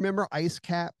you remember Ice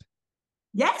Cap?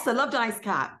 Yes, I loved Ice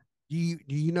Cap. Do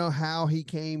you know how he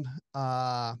came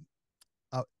to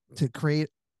create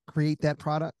that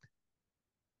product?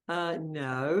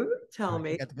 No. Tell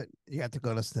me. You have to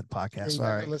go listen to the podcast. Yeah,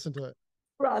 All right. Listen to it.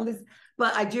 Right,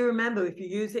 but I do remember if you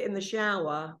use it in the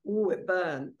shower, it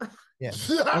burned. Yeah.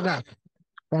 Oh, no.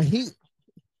 But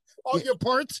your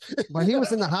parts. When he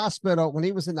was in the hospital,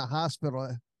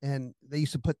 and they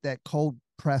used to put that cold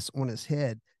press on his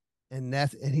head, and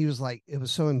he was like, it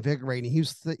was so invigorating.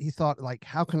 He thought, like,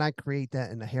 how can I create that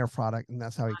in a hair product? And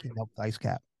that's how he came up with Ice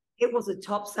Cap. It was a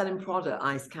top selling product,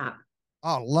 Ice Cap.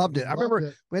 Oh, loved it. I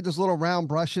remember we had those little round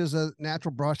brushes,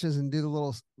 natural brushes, and do the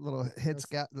little head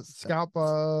scalp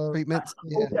treatments.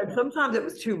 Yeah. Sometimes it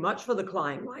was too much for the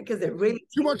client, right? Because it really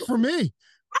too much for me.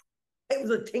 It was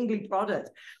a tingly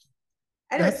product.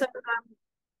 Anyway, so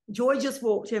Joy just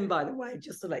walked in, by the way,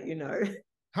 just to let you know.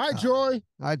 Hi, Joy.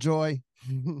 Hi, Joy.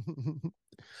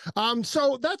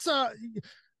 So that's I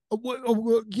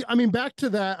mean, back to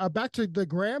the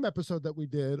Graham episode that we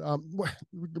did.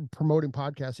 Promoting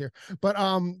podcasts here, but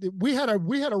we had a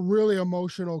really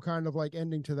emotional kind of like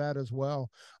ending to that as well.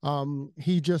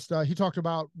 He talked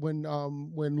about when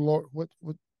who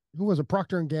was it,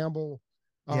 Procter and Gamble,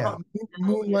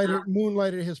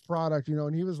 moonlighted his product,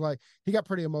 and he was like, he got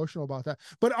pretty emotional about that.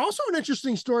 But also an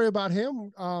interesting story about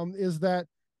him is that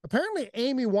apparently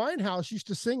Amy Winehouse used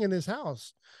to sing in his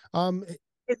house.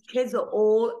 His kids are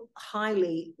all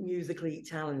highly musically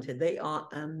talented. They are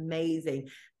amazing.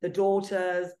 The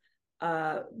daughters,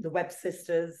 the Webb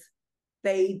sisters,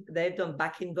 they've done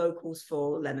backing vocals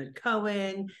for Leonard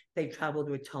Cohen. They traveled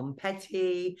with Tom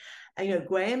Petty. And,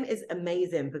 Graham is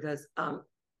amazing because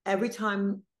every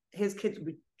time his kids would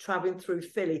be traveling through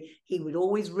Philly, he would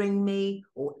always ring me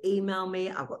or email me.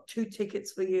 I've got 2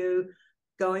 tickets for you.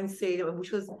 Go and see them,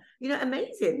 which was,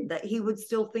 amazing that he would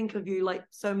still think of you like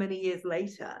so many years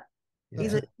later. Yeah.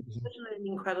 He's such an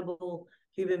incredible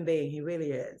human being. He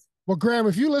really is. Well, Graham,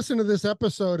 if you listen to this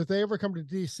episode, if they ever come to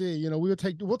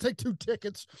DC, we'll take 2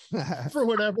 tickets for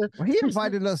whatever. Well, he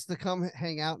invited us to come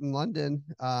hang out in London,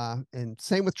 and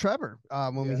same with Trevor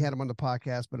when we had him on the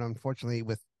podcast, but unfortunately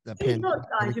with the pandemic.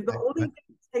 Guys, you've got all these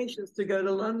invitations to go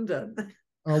to London.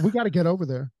 We got to get over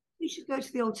there. You should go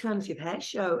to the Alternative Hair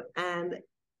Show and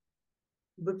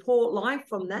report live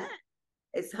from there.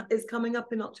 It's coming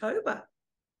up in October.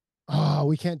 Oh,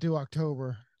 we can't do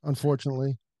October,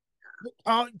 unfortunately.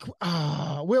 Maybe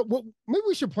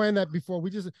we should plan that before. We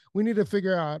need to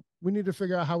figure out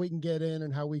how we can get in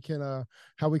and how we can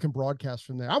broadcast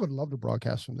from there. I would love to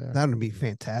broadcast from there. That would be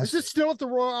fantastic. Is it still at the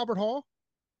Royal Albert Hall?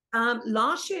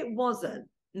 Last year it wasn't.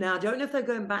 Now I don't know if they're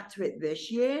going back to it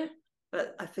this year,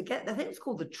 but I forget. I think it's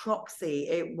called the Troxy.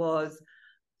 It was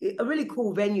a really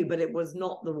cool venue, but it was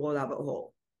not the Royal Albert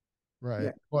Hall. Right.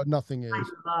 Yeah. Well, nothing is.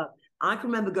 I can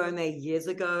remember going there years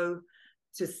ago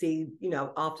to see,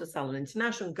 after Salon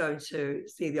International, going to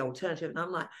see the Alternative. And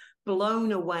I'm like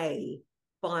blown away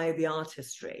by the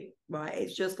artistry, right?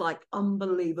 It's just like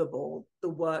unbelievable, the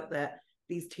work that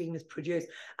these teams produce.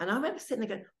 And I remember sitting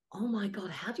there going, oh my God,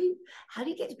 how do you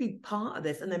get to be part of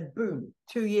this? And then boom,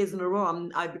 2 years in a row,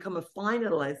 I become a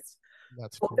finalist.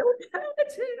 That's cool.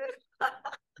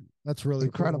 That's really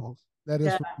incredible. Cool. That is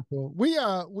really cool.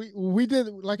 We did,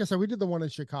 like I said, we did the one in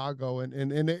Chicago,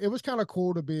 and it was kind of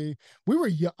cool to be. We were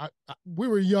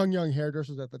young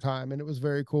hairdressers at the time, and it was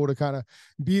very cool to kind of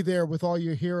be there with all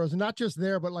your heroes, and not just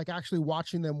there, but like actually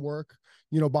watching them work,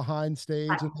 behind stage,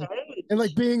 and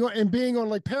like being on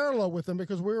like parallel with them,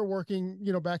 because we were working,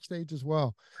 backstage as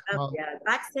well.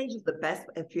 Backstage is the best.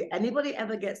 If anybody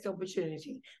ever gets the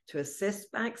opportunity to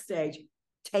assist backstage,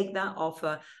 take that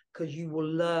offer, because you will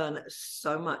learn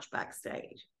so much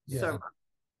backstage. So much.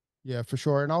 Yeah, for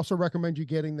sure. And also recommend you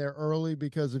getting there early,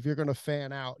 because if you're going to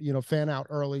fan out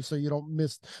early, so you don't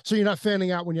miss, so you're not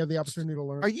fanning out when you have the opportunity to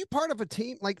learn. Are you part of a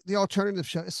team like the Alternative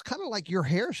Show? It's kind of like your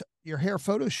hair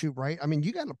photo shoot, right? I mean,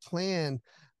 you got to plan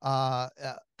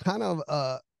kind of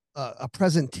a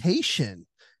presentation,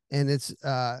 and it's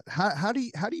how do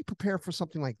you prepare for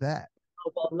something like that?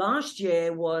 Well, last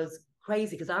year was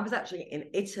crazy because I was actually in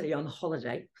Italy on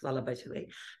holiday, because I love Italy,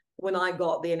 when I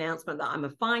got the announcement that I'm a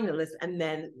finalist. And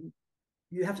then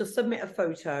you have to submit a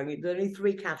photo. There are only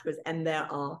 3 categories, and there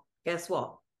are, guess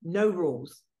what? No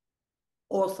rules.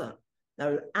 Awesome.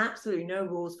 There are absolutely no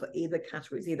rules for either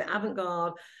category. It's either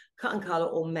avant-garde, cut and color,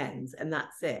 or men's, and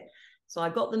that's it. So I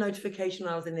got the notification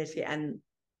when I was in Italy, and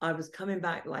I was coming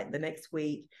back like the next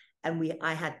week, and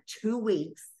I had 2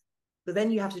 weeks, but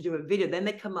then you have to do a video. Then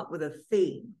they come up with a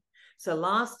theme. So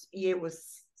last year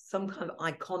was some kind of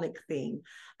iconic theme,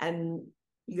 and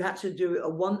you had to do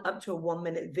up to a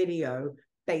 1-minute video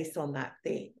based on that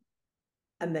theme,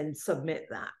 and then submit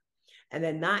that. And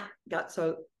then that got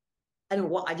and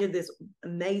what I did this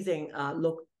amazing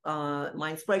look.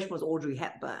 My inspiration was Audrey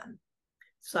Hepburn.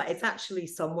 So it's actually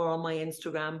somewhere on my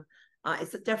Instagram.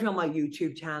 It's definitely on my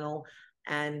YouTube channel.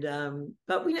 And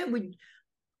but we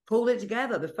pulled it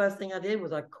together. The first thing I did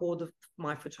was I called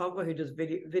my photographer who does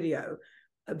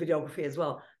videography as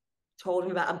well. Told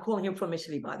him I'm calling him from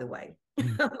Italy, by the way.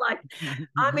 I'm like,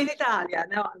 I'm in Italia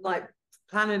now. I'm like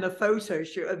planning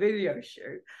a video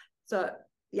shoot. So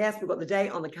yes, we've got the date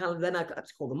on the calendar. Then I got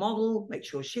to call the model, make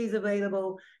sure she's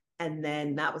available, and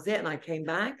then that was it. And I came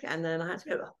back, and then I had to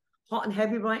go hot and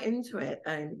heavy right into it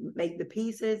and make the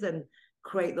pieces and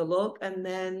create the look and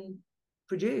then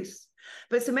produce.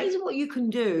 But it's amazing what you can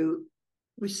do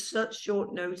with such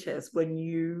short notice when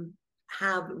you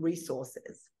have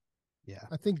resources. Yeah,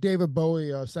 I think David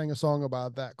Bowie sang a song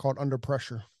about that called Under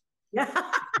Pressure.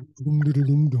 Yeah.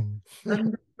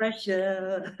 Under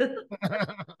pressure.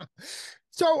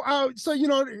 So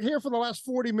here for the last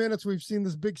 40 minutes, we've seen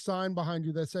this big sign behind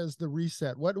you that says the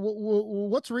Reset.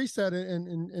 What's Reset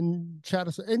in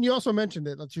chat? And you also mentioned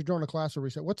it that you're doing a class of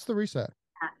Reset. What's the Reset?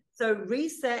 So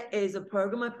Reset is a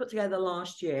program I put together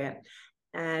last year,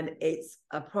 and it's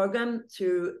a program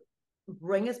to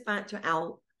bring us back to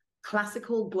our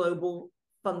classical global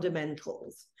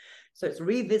fundamentals. So it's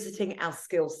revisiting our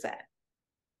skill set.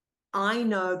 I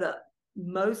know that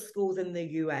most schools in the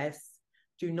US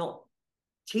do not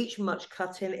teach much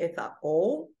cutting, if at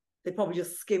all. They probably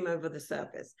just skim over the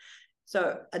surface.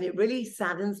 So, and it really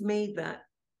saddens me that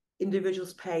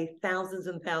individuals pay thousands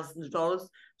and thousands of dollars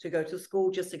to go to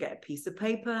school just to get a piece of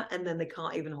paper, and then they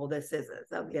can't even hold their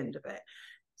scissors at the end of it.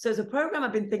 So it's a program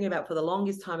I've been thinking about for the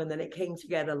longest time, and then it came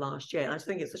together last year. And I just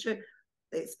think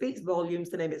it speaks volumes.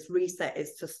 The name, it's Reset.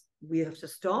 It's just, we have to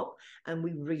stop and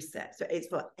we reset. So it's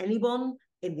for anyone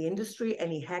in the industry,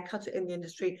 any haircutter in the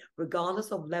industry,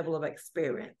 regardless of level of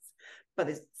experience. But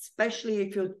especially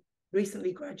if you're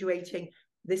recently graduating,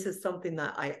 this is something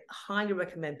that I highly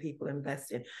recommend people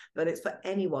invest in. But it's for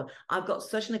anyone. I've got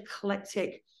such an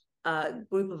eclectic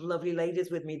group of lovely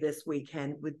ladies with me this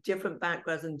weekend with different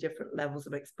backgrounds and different levels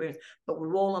of experience, but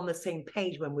we're all on the same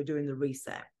page when we're doing the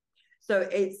Reset. So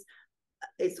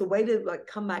it's a way to like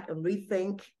come back and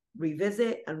rethink,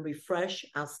 revisit, and refresh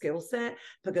our skill set,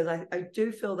 because I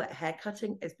do feel that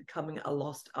haircutting is becoming a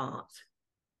lost art.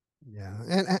 Yeah.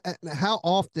 And how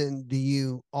often do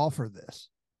you offer this?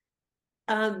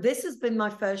 This has been my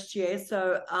first year.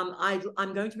 So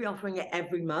I'm going to be offering it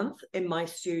every month in my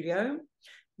studio.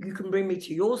 You can bring me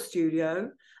to your studio.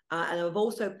 And I've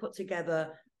also put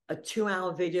together a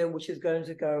 2-hour video, which is going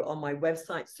to go on my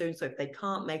website soon. So if they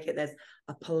can't make it, there's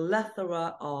a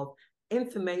plethora of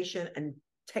information and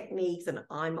techniques, and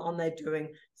I'm on there doing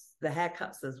the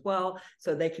haircuts as well,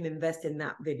 so they can invest in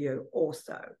that video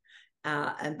also.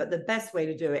 But the best way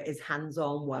to do it is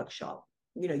hands-on workshop.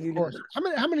 Of course.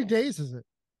 How many days is it?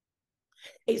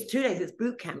 It's 2 days. It's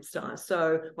boot camp style.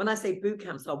 So when I say boot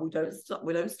camp style, we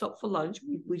don't stop for lunch.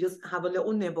 We just have a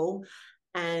little nibble,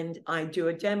 and I do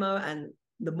a demo. And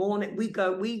the morning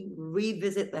we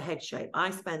revisit the head shape. I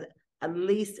spend at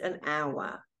least an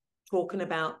hour talking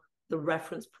about the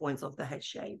reference points of the head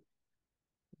shape.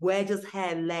 Where does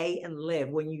hair lay and live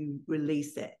when you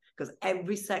release it? Because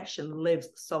every section lives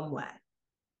somewhere.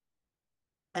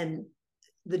 And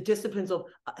the disciplines of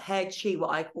hair chi, what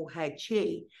I call hair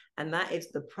chi, and that is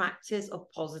the practice of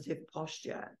positive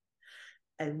posture.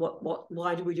 And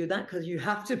why do we do that? Because you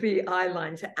have to be eye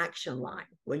line to action line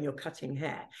when you're cutting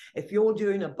hair. If you're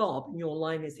doing a bob and your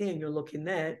line is here and you're looking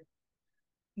there,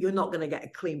 you're not going to get a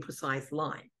clean, precise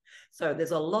line. So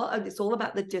there's it's all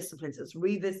about the disciplines. It's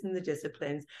revisiting the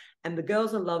disciplines, and the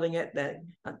girls are loving it.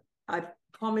 I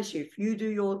promise you, if you do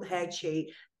your hair chi,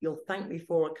 you'll thank me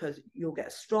for it, because you'll get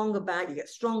a stronger back, you get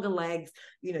stronger legs.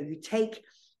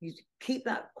 You keep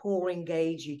that core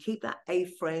engaged, you keep that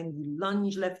A-frame, you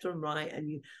lunge left and right, and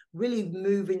you really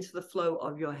move into the flow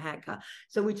of your haircut.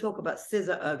 So we talk about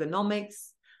scissor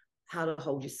ergonomics, how to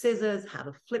hold your scissors, how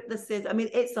to flip the scissors. I mean,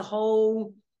 it's a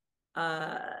whole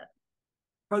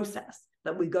process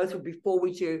that we go through before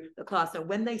we do the class. And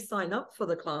when they sign up for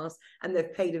the class and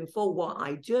they've paid in full, what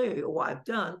I do, or what I've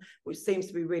done, which seems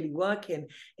to be really working,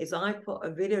 is I put a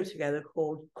video together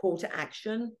called Call to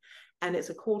Action. And it's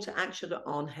a call to action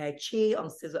on hair chi, on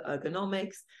scissor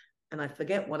ergonomics, and I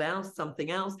forget what else, something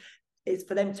else. It's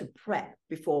for them to prep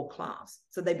before class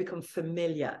so they become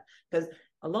familiar, because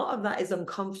a lot of that is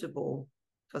uncomfortable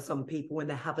for some people when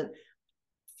they haven't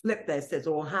flipped their scissors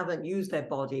or haven't used their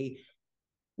body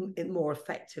more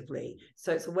effectively.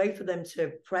 So it's a way for them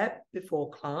to prep before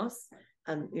class,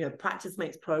 and practice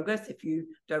makes progress. If you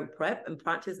don't prep and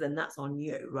practice, then that's on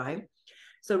you, right?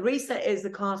 So Reset is the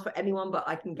class for anyone, but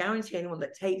I can guarantee anyone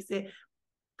that takes it, a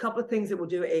couple of things it will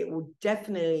do. It will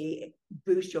definitely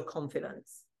boost your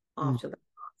confidence after the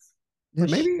class. Yeah,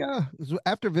 maybe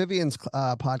after Vivian's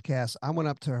podcast, I went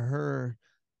up to her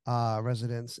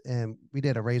residence and we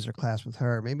did a razor class with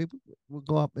her. Maybe we'll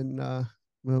go up and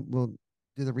we'll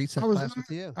do the Reset class with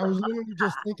you. I was literally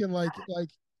just thinking like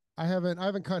I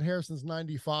haven't cut hair since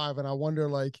 95, and I wonder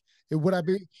the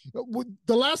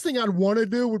last thing I'd want to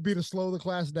do would be to slow the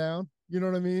class down. You know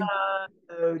what I mean?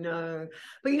 No.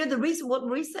 But the reason what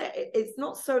Reset, it's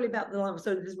not solely about the line.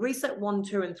 So there's Reset 1,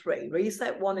 2, and 3.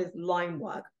 Reset 1 is line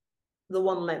work, the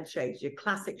one length shapes, your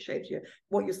classic shapes,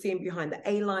 what you're seeing behind the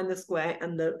A line, the square,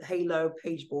 and the halo,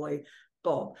 page boy,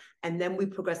 bob. And then we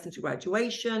progress into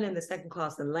graduation in the second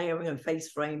class, and layering and face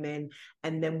framing.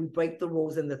 And then we break the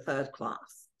rules in the third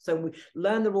class. So we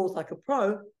learn the rules like a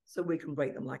pro, so we can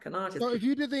break them like an artist. So if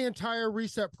you did the entire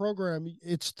Reset program,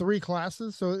 it's 3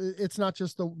 classes. So it's not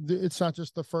just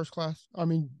the first class. I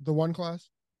mean, the one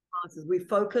class. We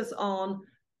focus on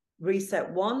Reset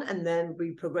 1, and then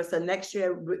we progress. And next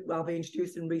year, I'll be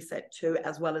introducing Reset 2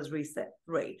 as well as Reset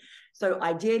 3. So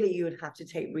ideally, you would have to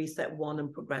take Reset 1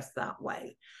 and progress that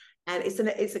way. And it's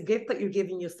a gift that you're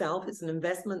giving yourself. It's an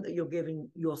investment that you're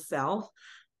giving yourself.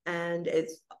 And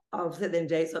it's obviously at the end of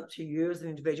the day, it's up to you as an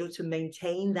individual to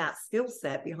maintain that skill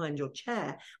set behind your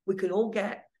chair. We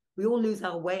all lose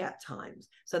our way at times.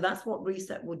 So that's what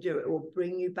Reset will do. It will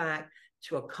bring you back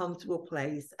to a comfortable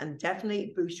place and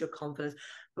definitely boost your confidence.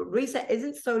 But Reset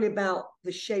isn't solely about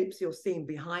the shapes you're seeing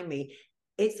behind me.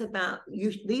 It's about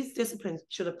these disciplines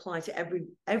should apply to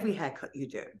every haircut you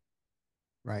do.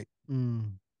 Right.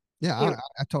 Yeah,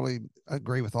 I totally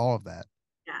agree with all of that.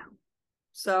 Yeah.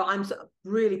 So I'm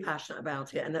really passionate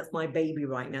about it, and that's my baby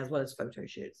right now, as well as photo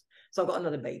shoots. So I've got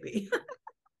another baby.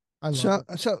 So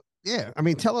yeah, I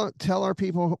mean, tell our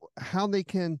people how they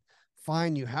can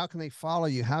find you. How can they follow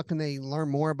you? How can they learn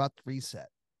more about the Reset?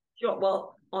 Sure.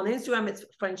 Well, on Instagram, it's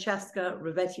Francesca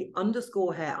Rivetti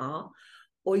 _hair art,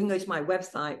 or you can go to my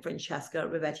website,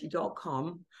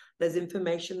 francescarivetti.com. There's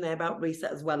information there about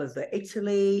Reset as well as the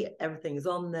Italy. Everything is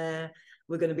on there.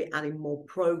 We're going to be adding more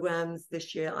programs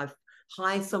this year. I've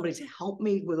hired somebody to help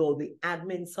me with all the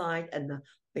admin side and the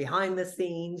behind the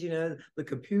scenes, the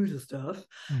computer stuff.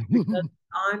 Because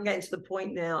I'm getting to the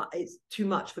point now, it's too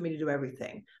much for me to do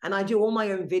everything. And I do all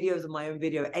my own videos and my own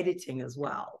video editing as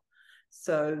well.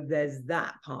 So there's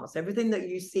that part. So everything that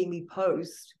you see me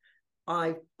post,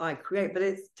 I create, but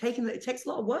it takes a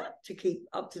lot of work to keep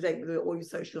up to date with all your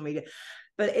social media.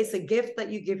 But it's a gift that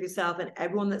you give yourself, and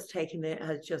everyone that's taken it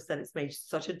has just said it's made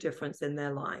such a difference in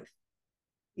their life.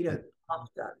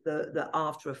 After the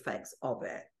after effects of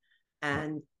it.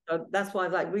 And that's why I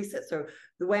like Reset. So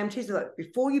the way I'm teaching, like,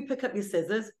 before you pick up your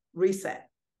scissors, reset.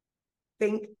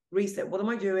 Think, reset. What am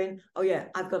I doing? Oh yeah,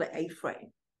 I've got an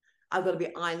A-frame. I've got to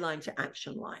be eye line to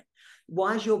action line.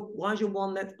 Why is your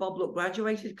one length bob look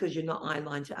graduated? Because you're not eye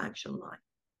line to action line.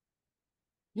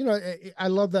 I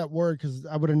love that word, because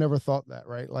I would have never thought that,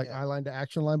 right? Like eye line to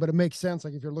action line, but it makes sense.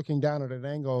 Like if you're looking down at an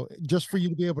angle, just for you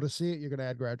to be able to see it, you're going to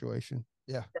add graduation.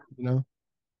 Yeah.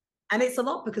 And it's a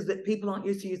lot because people aren't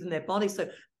used to using their body. So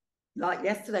like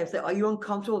yesterday, I said, are you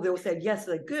uncomfortable? They all said, yes.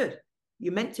 They're good.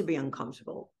 You're meant to be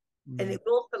uncomfortable. And it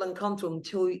will feel uncomfortable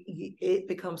until it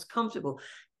becomes comfortable.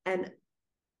 And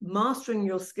mastering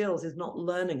your skills is not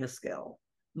learning a skill.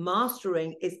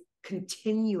 Mastering is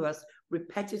continuous,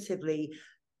 repetitively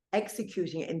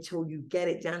executing it until you get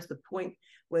it down to the point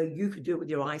where you could do it with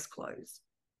your eyes closed.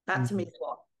 That to me is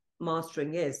what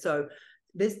mastering is. So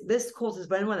this course is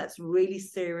for anyone that's really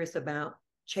serious about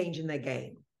changing their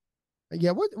game.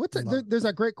 Yeah, there's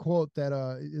that great quote that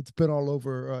it's been all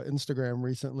over Instagram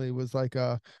recently, was like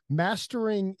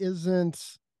mastering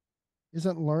isn't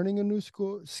learning a new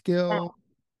skill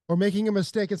or making a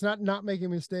mistake. It's not making a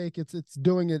mistake. It's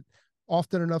doing it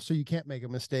often enough so you can't make a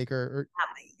mistake or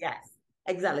yes,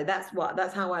 exactly.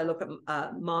 That's how I look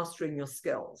at mastering your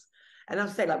skills. And I'll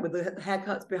say, like with the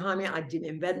haircuts behind me, I didn't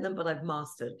invent them, but I've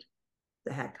mastered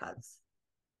the haircuts.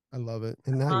 I love it.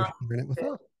 And now you're sharing it with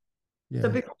us. Yeah. So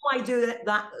before I do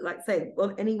that, like say,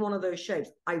 well, any one of those shapes,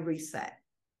 I reset.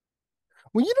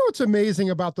 Well, you know what's amazing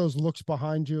about those looks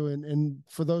behind you, and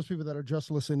for those people that are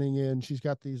just listening in, she's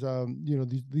got these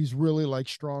these really like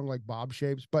strong like bob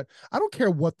shapes. But I don't care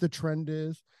what the trend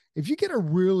is. If you get a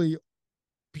really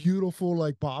beautiful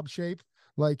like bob shape,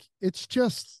 like it's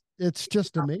just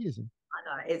amazing. I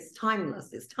know, it's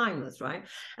timeless, right?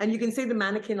 And you can see the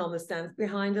mannequin on the stands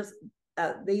behind us.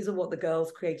 These are what the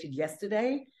girls created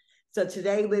yesterday. So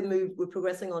today we're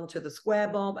progressing on to the square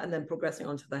bob and then progressing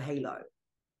on to the halo.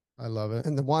 I love it.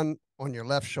 And the one on your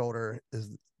left shoulder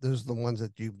those are the ones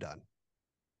that you've done.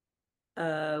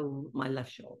 My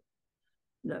left shoulder.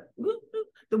 No,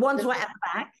 the ones right at the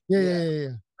back.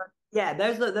 Yeah.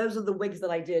 Those are the wigs that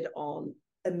I did on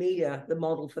Amelia, the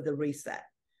model for the reset.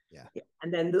 Yeah.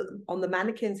 And then on the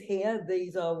mannequins here,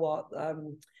 these are what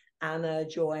Anna,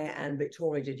 Joy, and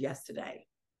Victoria did yesterday.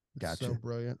 Gotcha. So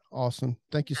brilliant. Awesome.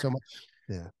 Thank you so much.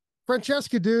 Yeah.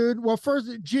 Francesca, dude. Well, first,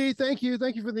 G, thank you.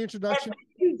 Thank you for the introduction. Thank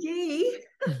you, G.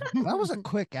 That was a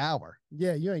quick hour.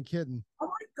 Yeah, you ain't kidding. Oh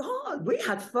my God, we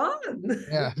had fun.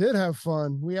 Yeah, we did have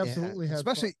fun. We absolutely had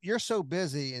especially fun. You're so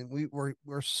busy, and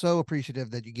we're so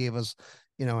appreciative that you gave us,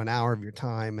 an hour of your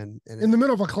time and in the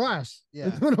middle of a class. Yeah.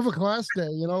 In the middle of a class day,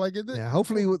 like it. Yeah,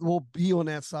 hopefully we'll be on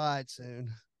that side soon.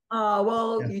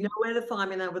 Well, you know where to find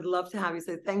me, and I would love to have you.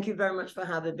 So thank you very much for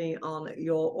having me on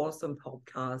your awesome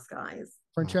podcast, guys.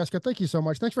 Francesca, thank you so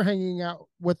much. Thanks for hanging out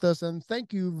with us, and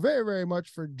thank you very, very much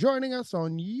for joining us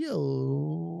on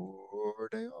your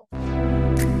day off.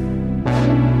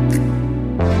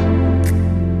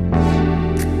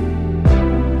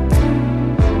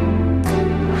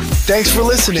 Thanks for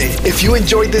listening. If you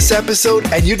enjoyed this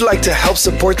episode and you'd like to help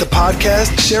support the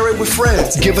podcast, share it with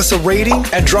friends, give us a rating,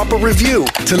 and drop a review.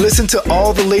 To listen to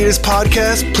all the latest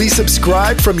podcasts, please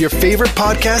subscribe from your favorite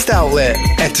podcast outlet.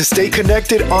 And to stay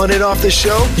connected on and off the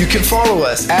show, you can follow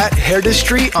us at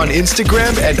Hairdustry on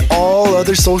Instagram and all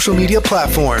other social media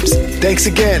platforms. Thanks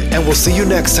again, and we'll see you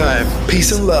next time.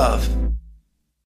 Peace and love.